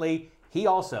recently. He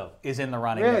also is in the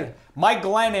running. Really? there. Mike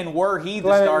Glennon, were he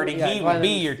the starting, he would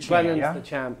be your champ. Glennon's the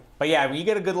champ. But yeah, when you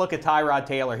get a good look at Tyrod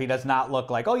Taylor, he does not look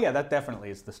like, oh yeah, that definitely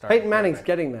is the starting. Peyton Manning's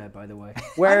getting there, by the way.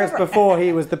 Whereas before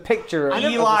he was the picture of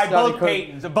Eli, the both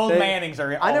starting Peytons, both Mannings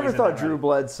are. I never always in thought the Drew running.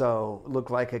 Bledsoe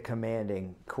looked like a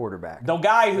commanding quarterback. The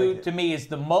guy who, to me, is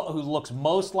who looks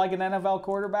most like an NFL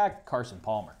quarterback, Carson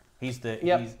Palmer. He's the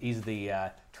he's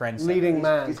the trendsetter. leading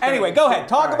man. Anyway, go ahead.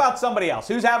 Talk about somebody else.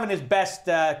 Who's having his best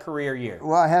career year?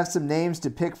 Well, I have some names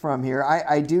to pick from here.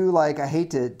 I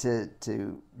hate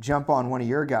to jump on one of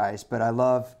your guys, but I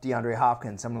love DeAndre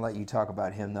Hopkins. I'm going to let you talk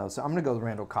about him, though. So I'm going to go with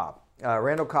Randall Cobb.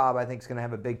 Randall Cobb, I think, is going to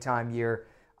have a big-time year.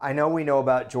 I know we know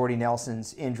about Jordy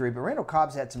Nelson's injury, but Randall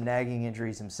Cobb's had some nagging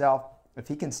injuries himself. If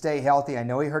he can stay healthy, I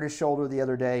know he hurt his shoulder the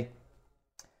other day.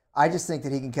 I just think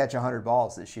that he can catch 100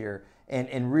 balls this year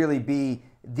and really be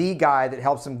the guy that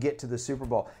helps them get to the Super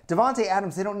Bowl. Devontae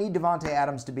Adams, they don't need Devontae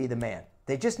Adams to be the man.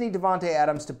 They just need Devontae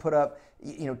Adams to put up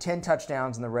 10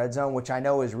 touchdowns in the red zone, which I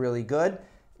know is really good.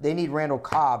 They need Randall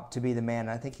Cobb to be the man, and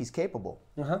I think he's capable.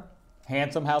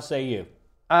 Handsome, how say you?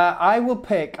 I will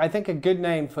pick, I think a good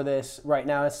name for this right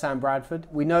now is Sam Bradford.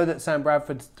 We know that Sam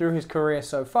Bradford, through his career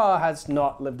so far, has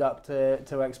not lived up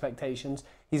to expectations.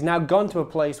 He's now gone to a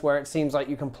place where it seems like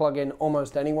you can plug in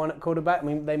almost anyone at quarterback. I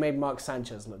mean, they made Mark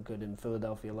Sanchez look good in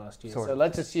Philadelphia last year. So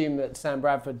let's assume that Sam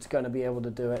Bradford's going to be able to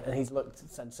do it, and he's looked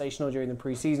sensational during the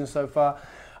preseason so far.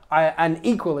 And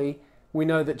equally, we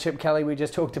know that Chip Kelly, we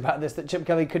just talked about this, that Chip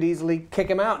Kelly could easily kick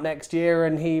him out next year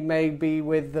and he may be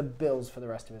with the Bills for the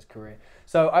rest of his career.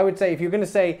 So I would say if you're going to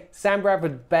say Sam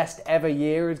Bradford's best ever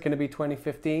year is going to be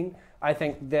 2015, I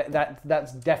think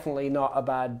that's definitely not a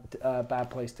bad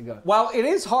place to go. Well, it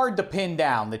is hard to pin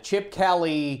down that Chip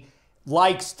Kelly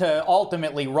likes to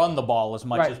ultimately run the ball as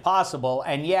much as possible,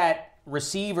 and yet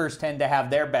receivers tend to have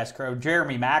their best career.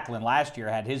 Jeremy Maclin last year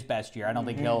had his best year. I don't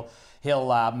think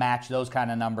he'll match those kind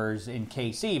of numbers in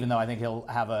KC, even though I think he'll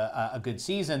have a good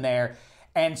season there.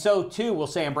 And so, too, will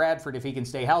Sam Bradford if he can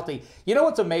stay healthy. You know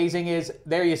what's amazing is,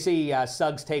 there you see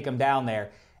Suggs take him down there.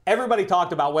 Everybody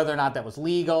talked about whether or not that was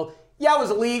legal. Yeah, it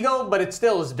was illegal, but it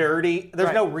still is dirty.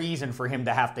 There's no reason for him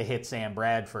to have to hit Sam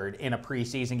Bradford in a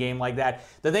preseason game like that.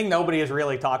 The thing nobody has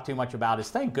really talked too much about is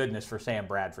thank goodness for Sam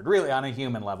Bradford, really on a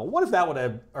human level. What if that would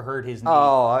have hurt his knee?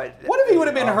 What if he would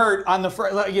have been hurt on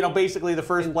the basically the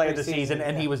first play of the season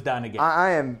and he was done again?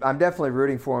 I'm definitely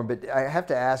rooting for him, but I have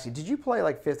to ask you, did you play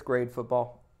like 5th grade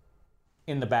football?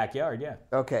 In the backyard, yeah.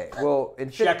 Okay, well, in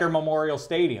Shecker Memorial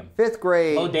Stadium. 5th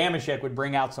grade. Bo Damashek would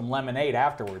bring out some lemonade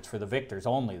afterwards for the victors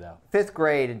only, though. 5th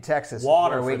grade in Texas.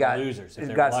 Water where for the losers. We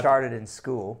got started in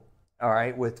school, all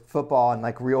right, with football and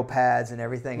like real pads and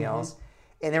everything else.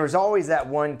 And there was always that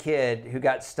one kid who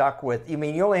got stuck with,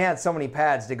 you only had so many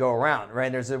pads to go around, right?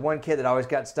 And there's one kid that always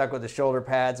got stuck with the shoulder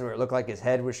pads where it looked like his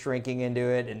head was shrinking into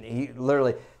it. And he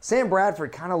literally, Sam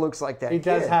Bradford kind of looks like that kid.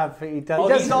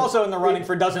 He's also in the running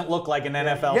for doesn't look like an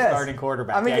NFL starting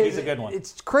quarterback. He's a good one.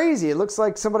 It's crazy. It looks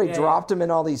like somebody dropped him in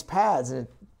all these pads and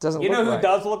it doesn't look You know who right.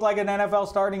 does look like an NFL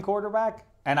starting quarterback?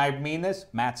 And I mean this,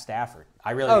 Matt Stafford.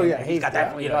 I really he's got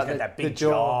that, he's got that big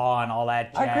jaw and all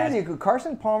that jazz. I agree.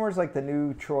 Carson Palmer's like the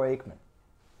new Troy Aikman.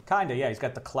 Kind of, yeah. He's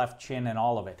got the cleft chin and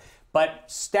all of it. But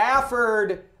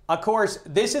Stafford, of course,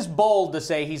 this is bold to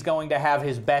say he's going to have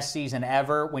his best season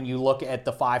ever when you look at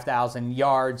the 5,000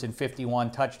 yards and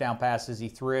 51 touchdown passes he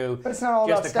threw but it's not all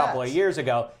just about a couple stats. of years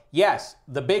ago. Yes,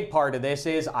 the big part of this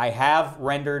is I have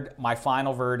rendered my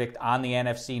final verdict on the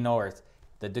NFC North.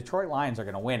 The Detroit Lions are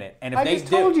going to win it, and if I they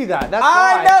just told you that. That's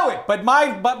I why. know it, but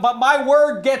my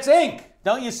word gets ink.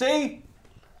 Don't you see?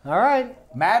 All right.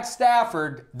 Matt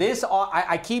Stafford.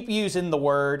 I keep using the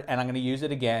word, and I'm going to use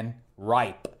it again.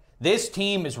 Ripe. This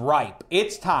team is ripe.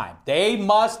 It's time. They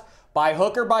must, by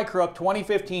hook or by crook,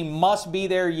 2015 must be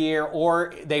their year,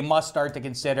 or they must start to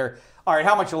consider. All right,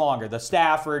 how much longer? The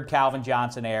Stafford, Calvin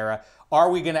Johnson era. Are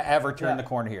we going to ever turn the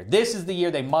corner here? This is the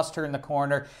year they must turn the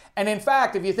corner. And in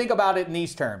fact, if you think about it in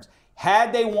these terms,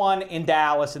 Had they won in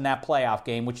Dallas in that playoff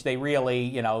game, which they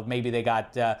really, maybe they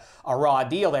got a raw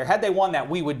deal there. Had they won that,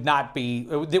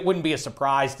 it wouldn't be a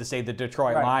surprise to say the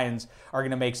Detroit Lions are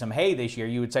going to make some hay this year.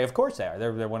 You would say, of course they are.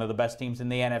 They're one of the best teams in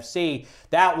the NFC.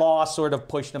 That loss sort of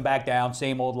pushed them back down,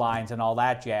 same old Lions and all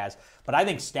that jazz. But I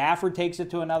think Stafford takes it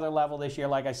to another level this year.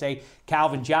 Like I say,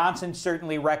 Calvin Johnson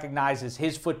certainly recognizes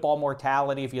his football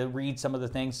mortality. If you read some of the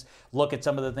things, look at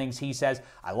some of the things he says.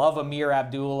 I love Amir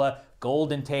Abdullah,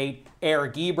 Golden Tate,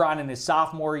 Eric Ebron in his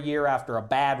sophomore year after a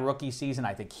bad rookie season.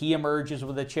 I think he emerges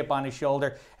with a chip on his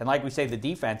shoulder. And like we say, the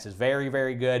defense is very,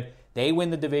 very good. They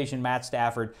win the division, Matt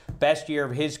Stafford. Best year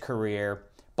of his career.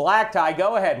 Black Tie,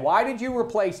 go ahead. Why did you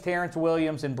replace Terrence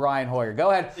Williams and Brian Hoyer? Go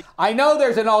ahead. I know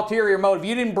there's an ulterior motive.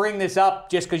 You didn't bring this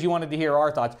up just because you wanted to hear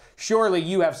our thoughts. Surely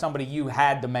you have somebody you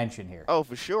had to mention here. Oh,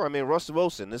 for sure. I mean, Russell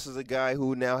Wilson. This is a guy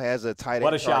who now has a tight end.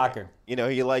 What a target. shocker.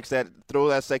 He likes that, throw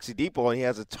that sexy deep ball, and he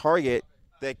has a target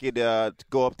that could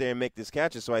go up there and make these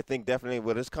catches. So I think definitely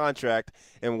with his contract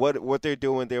and what they're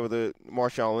doing there with the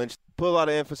Marshawn Lynch, put a lot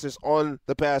of emphasis on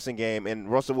the passing game, and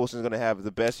Russell Wilson's going to have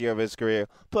the best year of his career.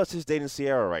 Plus, he's dating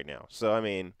Sierra right now. So, I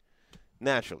mean,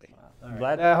 naturally.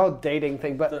 Right. That whole dating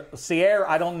thing. But Sierra,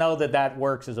 I don't know that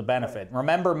works as a benefit.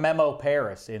 Remember Memo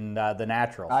Paris in The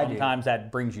Natural. Sometimes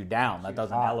that brings you down. That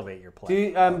doesn't elevate your play.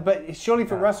 But surely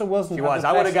for Russell Wilson,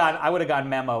 I would have gone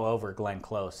Memo over Glenn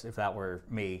Close if that were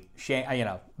me.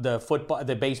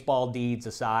 The baseball deeds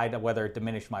aside, whether it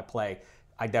diminished my play,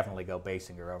 I definitely go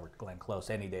Basinger over Glenn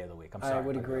Close any day of the week. I'm sorry. I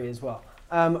would agree as well.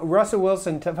 Russell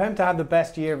Wilson, for him to have the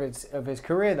best year of his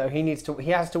career, though, he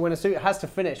has to win a suit. It has to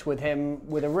finish with him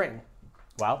with a ring.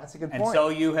 Well, that's a good point. And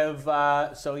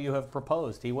so you have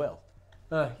proposed he will.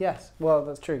 Yes. Well,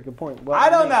 that's true. Good point. Well, I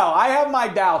don't know. I have my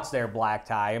doubts there, Black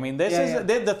Tie. I mean, this is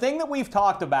the thing that we've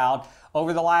talked about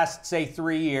over the last, say,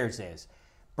 3 years is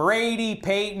Brady,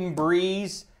 Peyton,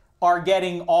 Breeze are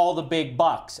getting all the big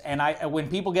bucks. And when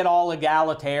people get all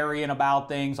egalitarian about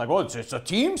things like, it's a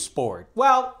team sport.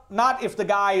 Well, not if the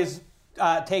guy is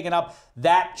taking up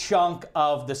that chunk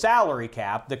of the salary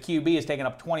cap. The QB is taking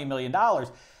up $20 million.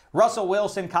 Russell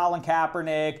Wilson, Colin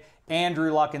Kaepernick,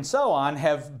 Andrew Luck, and so on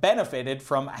have benefited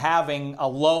from having a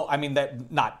low, that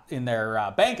not in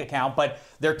their bank account, but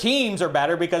their teams are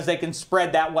better because they can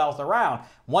spread that wealth around.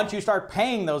 Once you start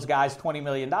paying those guys $20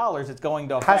 million, it's going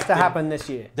to affect happen this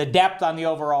year. The depth on the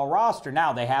overall roster.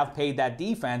 Now, they have paid that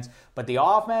defense, but the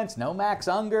offense, no Max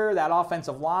Unger, that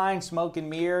offensive line, smoke and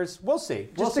mirrors, we'll see.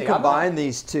 Just to combine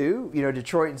these two,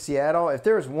 Detroit and Seattle, if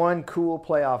there was one cool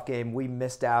playoff game we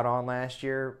missed out on last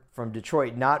year from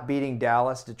Detroit not beating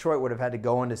Dallas, Detroit would have had to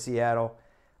go into Seattle.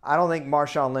 I don't think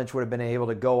Marshawn Lynch would have been able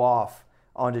to go off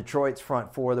on Detroit's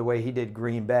front four the way he did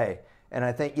Green Bay. And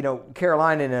I think,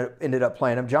 Carolina ended up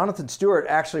playing him. Jonathan Stewart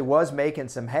actually was making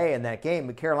some hay in that game,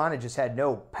 but Carolina just had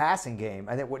no passing game.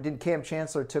 I think didn't Cam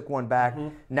Chancellor took one back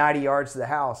 90 yards to the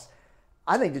house.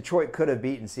 I think Detroit could have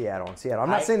beaten Seattle in Seattle. I'm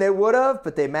not saying they would have,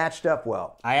 but they matched up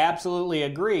well. I absolutely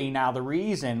agree. Now, the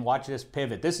reason, watch this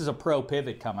pivot. This is a pro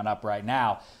pivot coming up right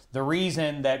now. The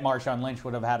reason that Marshawn Lynch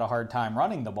would have had a hard time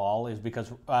running the ball is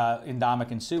because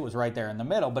Ndamukong Suh was right there in the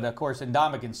middle. But, of course,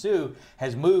 Ndamukong Suh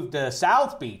has moved to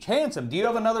South Beach. Handsome, do you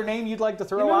have another name you'd like to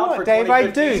throw out for Dave,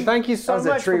 2015? I do. Thank you so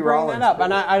much for bringing that up.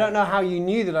 And I don't know how you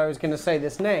knew that I was going to say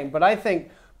this name, but I think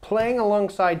playing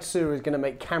alongside Suh is going to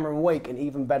make Cameron Wake an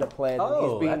even better player than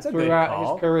he's been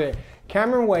throughout his career.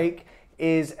 Cameron Wake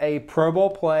is a Pro Bowl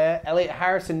player. Elliott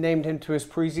Harrison named him to his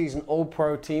preseason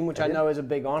All-Pro team, which I know is a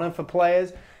big honor for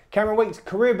players. Cameron Wake's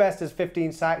career best is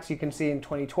 15 sacks, you can see in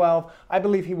 2012. I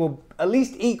believe he will at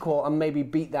least equal and maybe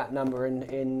beat that number in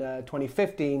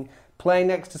 2015, playing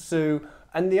next to Suh.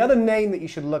 And the other name that you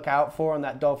should look out for on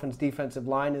that Dolphins defensive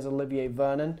line is Olivier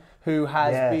Vernon, who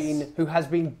has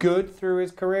been good through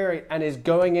his career and is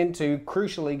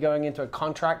crucially going into a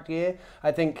contract year.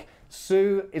 I think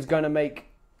Suh is going to make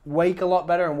Wake a lot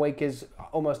better, and Wake is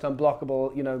almost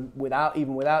unblockable,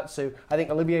 without Suh. I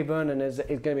think Olivier Vernon is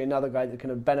going to be another guy that's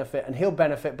going to benefit, and he'll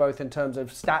benefit both in terms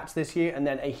of stats this year and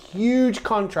then a huge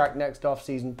contract next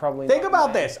offseason, probably. Think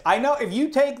about this. I know if you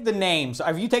take the names,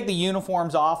 if you take the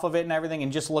uniforms off of it and everything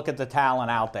and just look at the talent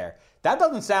out there, that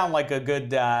doesn't sound like a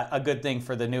good thing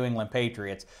for the New England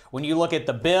Patriots. When you look at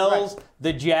the Bills,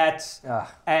 the Jets,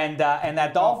 and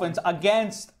that Dolphins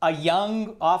against a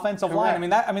young offensive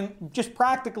line. I mean, just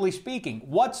practically speaking,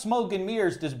 what smoke and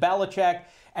mirrors does Belichick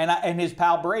and his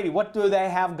pal Brady, what do they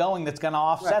have going that's going to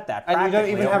offset that? And you don't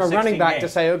even have a running back to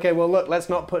say, okay, well, look, let's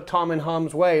not put Tom in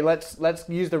harm's way. Let's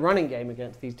use the running game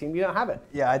against these teams. You don't have it.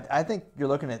 Yeah, I think you're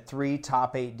looking at 3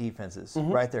 top 8 defenses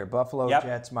right there: Buffalo,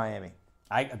 Jets, Miami.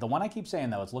 The one I keep saying,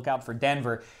 though, is look out for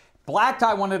Denver. Black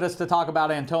Tie wanted us to talk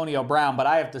about Antonio Brown, but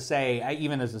I have to say,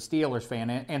 even as a Steelers fan,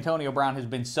 Antonio Brown has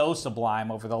been so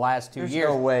sublime over the last 2 years.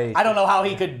 no way. I don't know how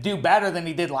he could do better than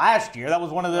he did last year. That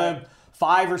was one of the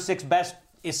 5 or 6 best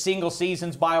single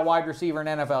seasons by a wide receiver in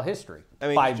NFL history. I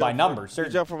mean, by numbers, he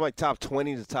certainly. jumped from like top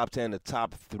 20 to top 10 to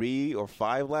top 3 or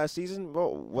 5 last season.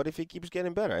 Well, what if he keeps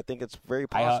getting better? I think it's very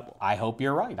possible. I hope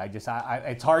you're right.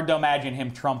 It's hard to imagine him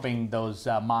trumping those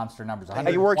monster numbers.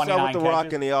 He works out with The Rock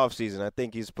catches. in the offseason. I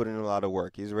think he's putting in a lot of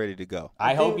work. He's ready to go.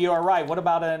 I hope you are right. What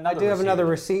about another? I do have another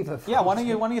receiver. Yeah, why don't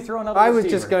you throw another? I was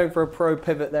receiver? just going for a pro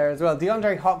pivot there as well.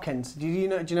 DeAndre Hopkins. Do you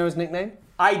know his nickname?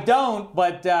 I don't,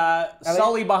 but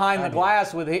Sully behind the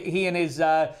glass with he and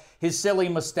his silly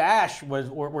mustache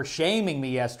were shaming me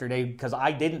yesterday because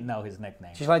I didn't know his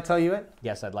nickname. Should I tell you it?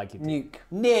 Yes, I'd like you to.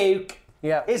 Nuke.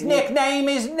 Yeah. His Nuke. nickname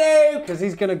is Nuke. Because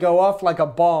he's going to go off like a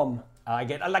bomb. I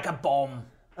get like a bomb.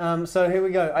 So here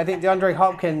we go. I think DeAndre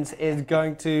Hopkins is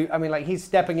going to, he's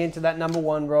stepping into that number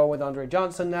 1 role with Andre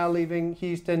Johnson now leaving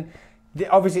Houston.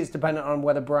 Obviously, it's dependent on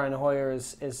whether Brian Hoyer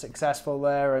is successful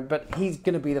there, but he's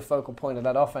going to be the focal point of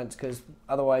that offense because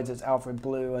otherwise it's Alfred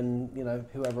Blue and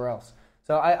whoever else.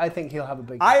 So I think he'll have a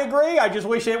big. I agree. I just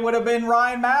wish it would have been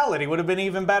Ryan Mallett. He would have been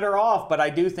even better off. But I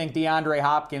do think DeAndre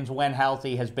Hopkins, when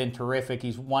healthy, has been terrific.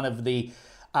 He's one of the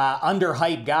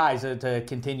underhyped guys to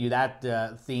continue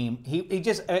that theme.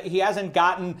 He hasn't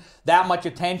gotten that much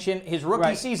attention. His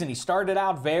rookie season, he started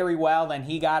out very well, then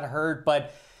he got hurt,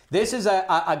 but. This is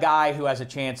a guy who has a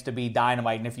chance to be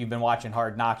dynamite, and if you've been watching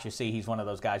Hard Knocks, you see he's one of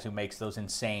those guys who makes those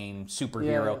insane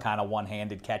superhero kind of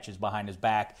one-handed catches behind his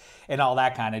back and all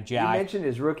that kind of jive. You mentioned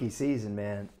his rookie season,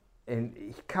 man,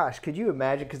 and gosh, could you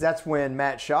imagine? Because that's when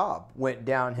Matt Schaub went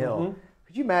downhill. Mm-hmm.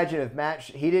 Could you imagine if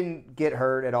he didn't get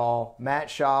hurt at all, Matt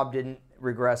Schaub didn't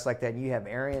regress like that, and you have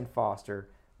Arian Foster,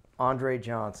 Andre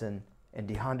Johnson, and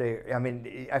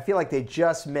DeAndre, I feel like they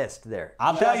just missed there.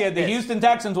 I'll tell you, the Houston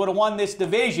Texans would have won this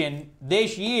division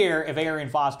this year if Arian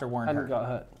Foster weren't hurt. Got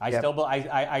hurt.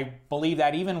 I believe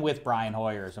that even with Brian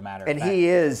Hoyer, as a matter of fact. And he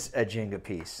is a Jenga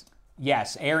piece.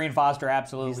 Yes, Arian Foster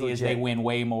absolutely is. They win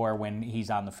way more when he's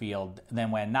on the field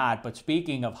than when not. But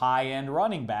speaking of high-end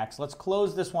running backs, let's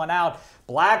close this one out.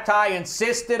 Black Tie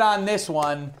insisted on this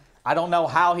one. I don't know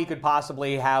how he could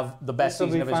possibly have the best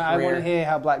season of his career. I want to hear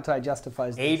how Black Tie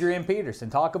justifies this. Adrian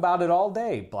Peterson. Talk about it all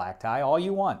day, Black Tie, all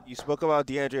you want. You spoke about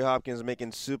DeAndre Hopkins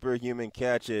making superhuman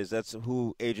catches. That's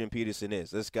who Adrian Peterson is.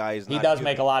 This guy is not. He does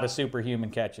make a lot of superhuman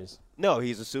catches. No,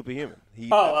 he's a superhuman.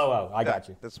 I got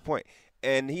you. That's the point.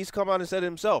 And he's come out and said it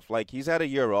himself. Like, he's had a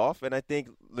year off, and I think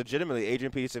legitimately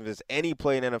Adrian Peterson, if there's any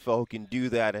player in NFL who can do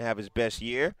that and have his best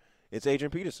year, it's Adrian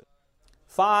Peterson.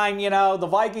 Fine, the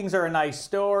Vikings are a nice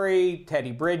story.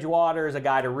 Teddy Bridgewater is a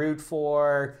guy to root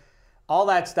for. All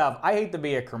that stuff. I hate to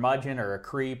be a curmudgeon or a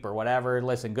creep or whatever.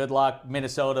 Listen, good luck.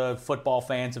 Minnesota football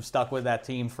fans have stuck with that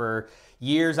team for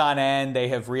years on end. They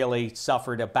have really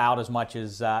suffered about as much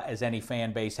as any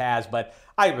fan base has. But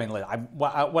what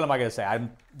am I going to say?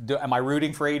 Am I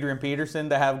rooting for Adrian Peterson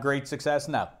to have great success?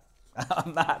 No.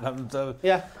 I'm not.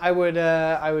 Yeah, I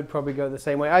would probably go the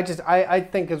same way. I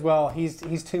think as well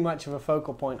he's too much of a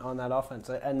focal point on that offense,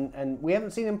 and we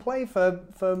haven't seen him play for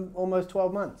almost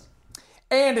 12 months.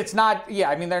 And it's not.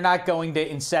 They're not going to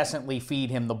incessantly feed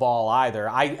him the ball either.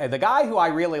 The guy who I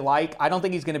really like, I don't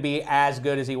think he's going to be as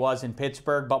good as he was in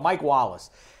Pittsburgh, but Mike Wallace.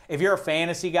 If you're a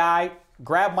fantasy guy,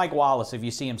 grab Mike Wallace if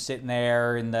you see him sitting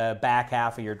there in the back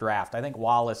half of your draft. I think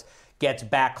Wallace gets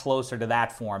back closer to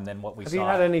that form than what we saw. Have you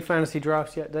had any fantasy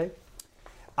drafts yet, Dave?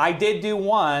 I did do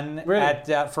one really?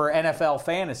 For NFL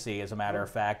Fantasy, as a matter of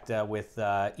fact, with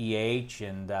EH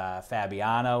and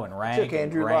Fabiano and Rank. Took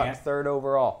Andrew Luck, 3rd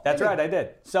overall. That's right, I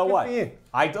did. So Good what? For you.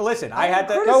 I had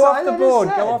to go off the board.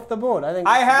 Go off the board. I think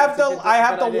I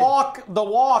have to walk the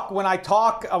walk when I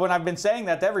talk. When I've been saying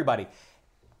that to everybody.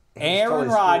 Aaron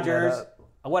Rodgers.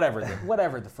 Whatever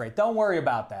the phrase. Don't worry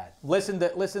about that. Listen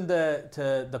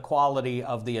to the quality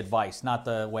of the advice, not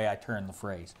the way I turn the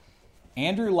phrase.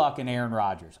 Andrew Luck and Aaron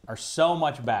Rodgers are so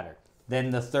much better than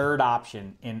the third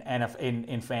option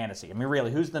in fantasy. I mean,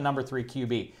 really, who's the number 3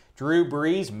 QB? Drew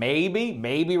Brees,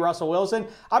 maybe Russell Wilson.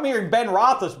 I'm hearing Ben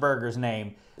Roethlisberger's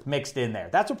name mixed in there.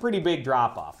 That's a pretty big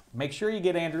drop-off. Make sure you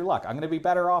get Andrew Luck. I'm going to be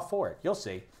better off for it. You'll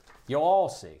see. You'll all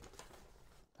see.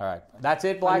 All right. That's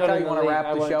it, Black Tie. You want to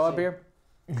wrap the show up here?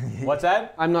 What's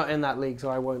that? I'm not in that league, so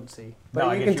I won't see. But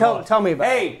no, you can tell me about it.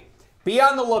 Hey, be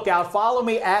on the lookout. Follow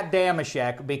me at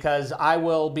Damashek because I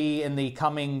will be in the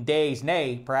coming days,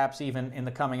 perhaps even in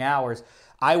the coming hours,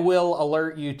 I will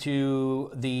alert you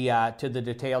to the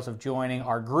details of joining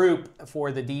our group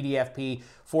for the DDFP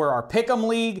for our Pick'em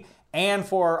League and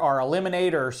for our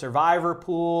Eliminator Survivor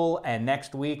pool. And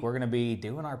next week, we're going to be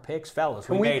doing our picks, fellas.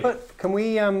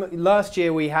 Last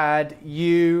year we had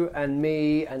you and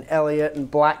me and Elliot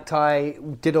and Black Tie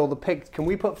did all the picks. Can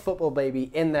we put Football Baby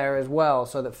in there as well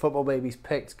so that Football Baby's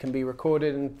picks can be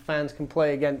recorded and fans can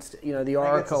play against, the Oracle?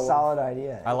 I think it's a solid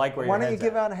idea. I like where Why your don't you head's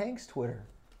give at. out Hank's Twitter?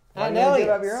 And Why don't you give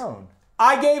out Elliot's. your own?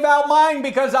 I gave out mine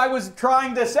because I was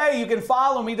trying to say you can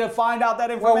follow me to find out that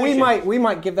information. Well, we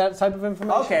might give that type of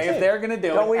information. Okay, too. if they're going to do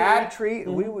Don't it. we retweet.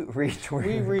 retweet?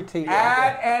 We retweet.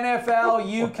 At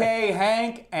NFL UK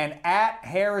Hank and at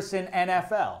Harrison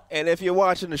NFL. And if you're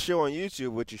watching the show on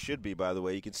YouTube, which you should be, by the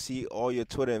way, you can see all your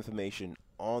Twitter information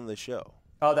on the show.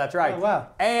 Oh, that's right. Oh, wow.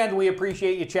 And we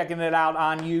appreciate you checking it out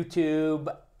on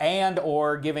YouTube and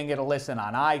or giving it a listen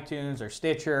on iTunes or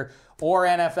Stitcher or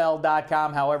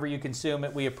NFL.com, however you consume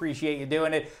it. We appreciate you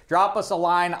doing it. Drop us a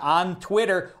line on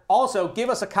Twitter. Also, give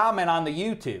us a comment on the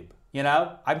YouTube.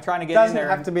 I'm trying to get in there. Doesn't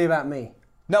have to be about me.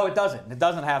 No, it doesn't. It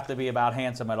doesn't have to be about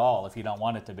Handsome at all if you don't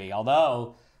want it to be.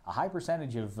 Although a high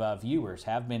percentage of viewers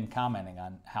have been commenting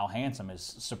on how Handsome is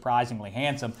surprisingly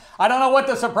handsome. I don't know what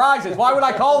the surprise is. Why would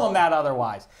I call him that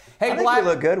otherwise? Hey, I think you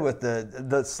look good with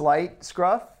the slight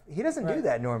scruff. He doesn't do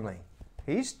that normally.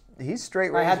 He's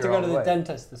straight razor. I had to go all to the the way.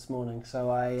 dentist this morning, so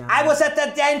I was at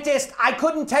the dentist. I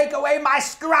couldn't take away my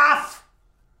scruff.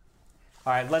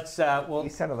 All right, let's. You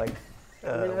sounded like.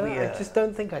 I just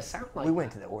don't think I sound like We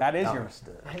went to the That is your.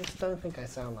 I just don't think I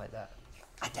sound like that.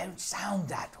 I don't sound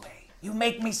that way. You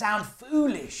make me sound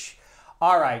foolish.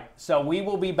 All right, so we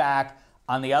will be back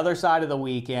on the other side of the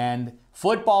weekend.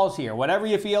 Football's here. Whatever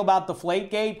you feel about the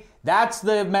Deflategate, that's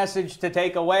the message to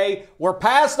take away. We're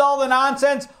past all the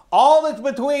nonsense. All that's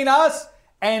between us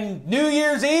and New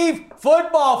Year's Eve,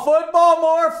 football,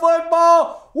 more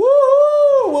football.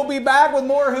 Woo! We'll be back with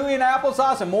more hooey and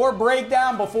applesauce and more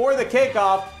breakdown before the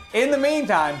kickoff. In the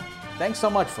meantime, thanks so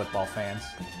much, football fans.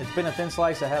 It's been a thin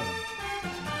slice of heaven.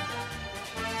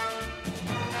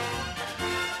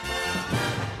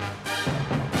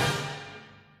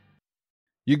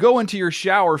 You go into your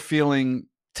shower feeling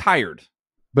tired,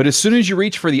 but as soon as you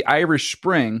reach for the Irish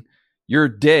Spring, your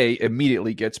day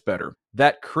immediately gets better.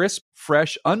 That crisp,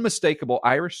 fresh, unmistakable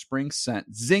Irish Spring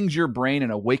scent zings your brain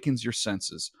and awakens your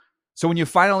senses. So when you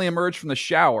finally emerge from the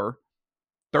shower,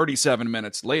 37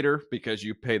 minutes later, because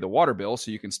you pay the water bill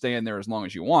so you can stay in there as long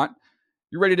as you want,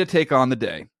 you're ready to take on the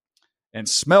day. And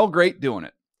smell great doing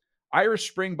it. Irish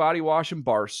Spring Body Wash and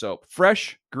Bar Soap.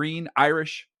 Fresh, green,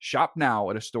 Irish. Shop now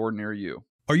at a store near you.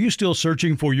 Are you still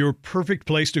searching for your perfect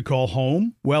place to call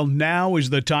home? Well, now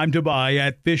is the time to buy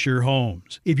at Fisher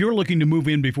Homes. If you're looking to move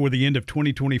in before the end of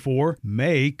 2024,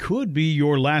 May could be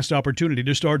your last opportunity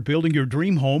to start building your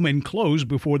dream home and close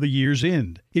before the year's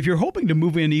end. If you're hoping to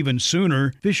move in even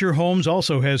sooner, Fisher Homes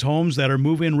also has homes that are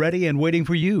move-in ready and waiting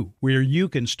for you, where you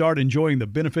can start enjoying the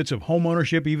benefits of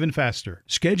homeownership even faster.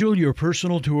 Schedule your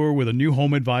personal tour with a new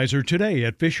home advisor today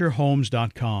at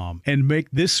FisherHomes.com and make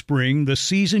this spring the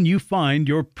season you find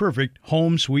your perfect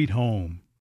home sweet home.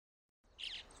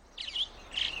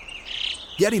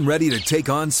 Getting ready to take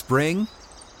on spring?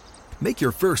 Make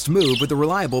your first move with the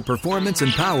reliable performance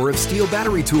and power of Steel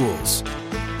battery tools.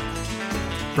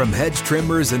 From hedge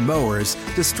trimmers and mowers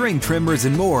to string trimmers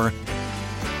and more,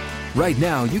 right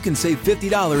now you can save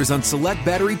 $50 on select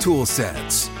battery tool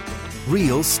sets.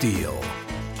 Real Steel.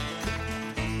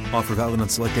 Offer valid on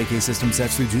select AK system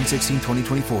sets through June 16,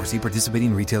 2024. See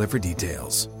participating retailer for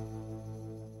details.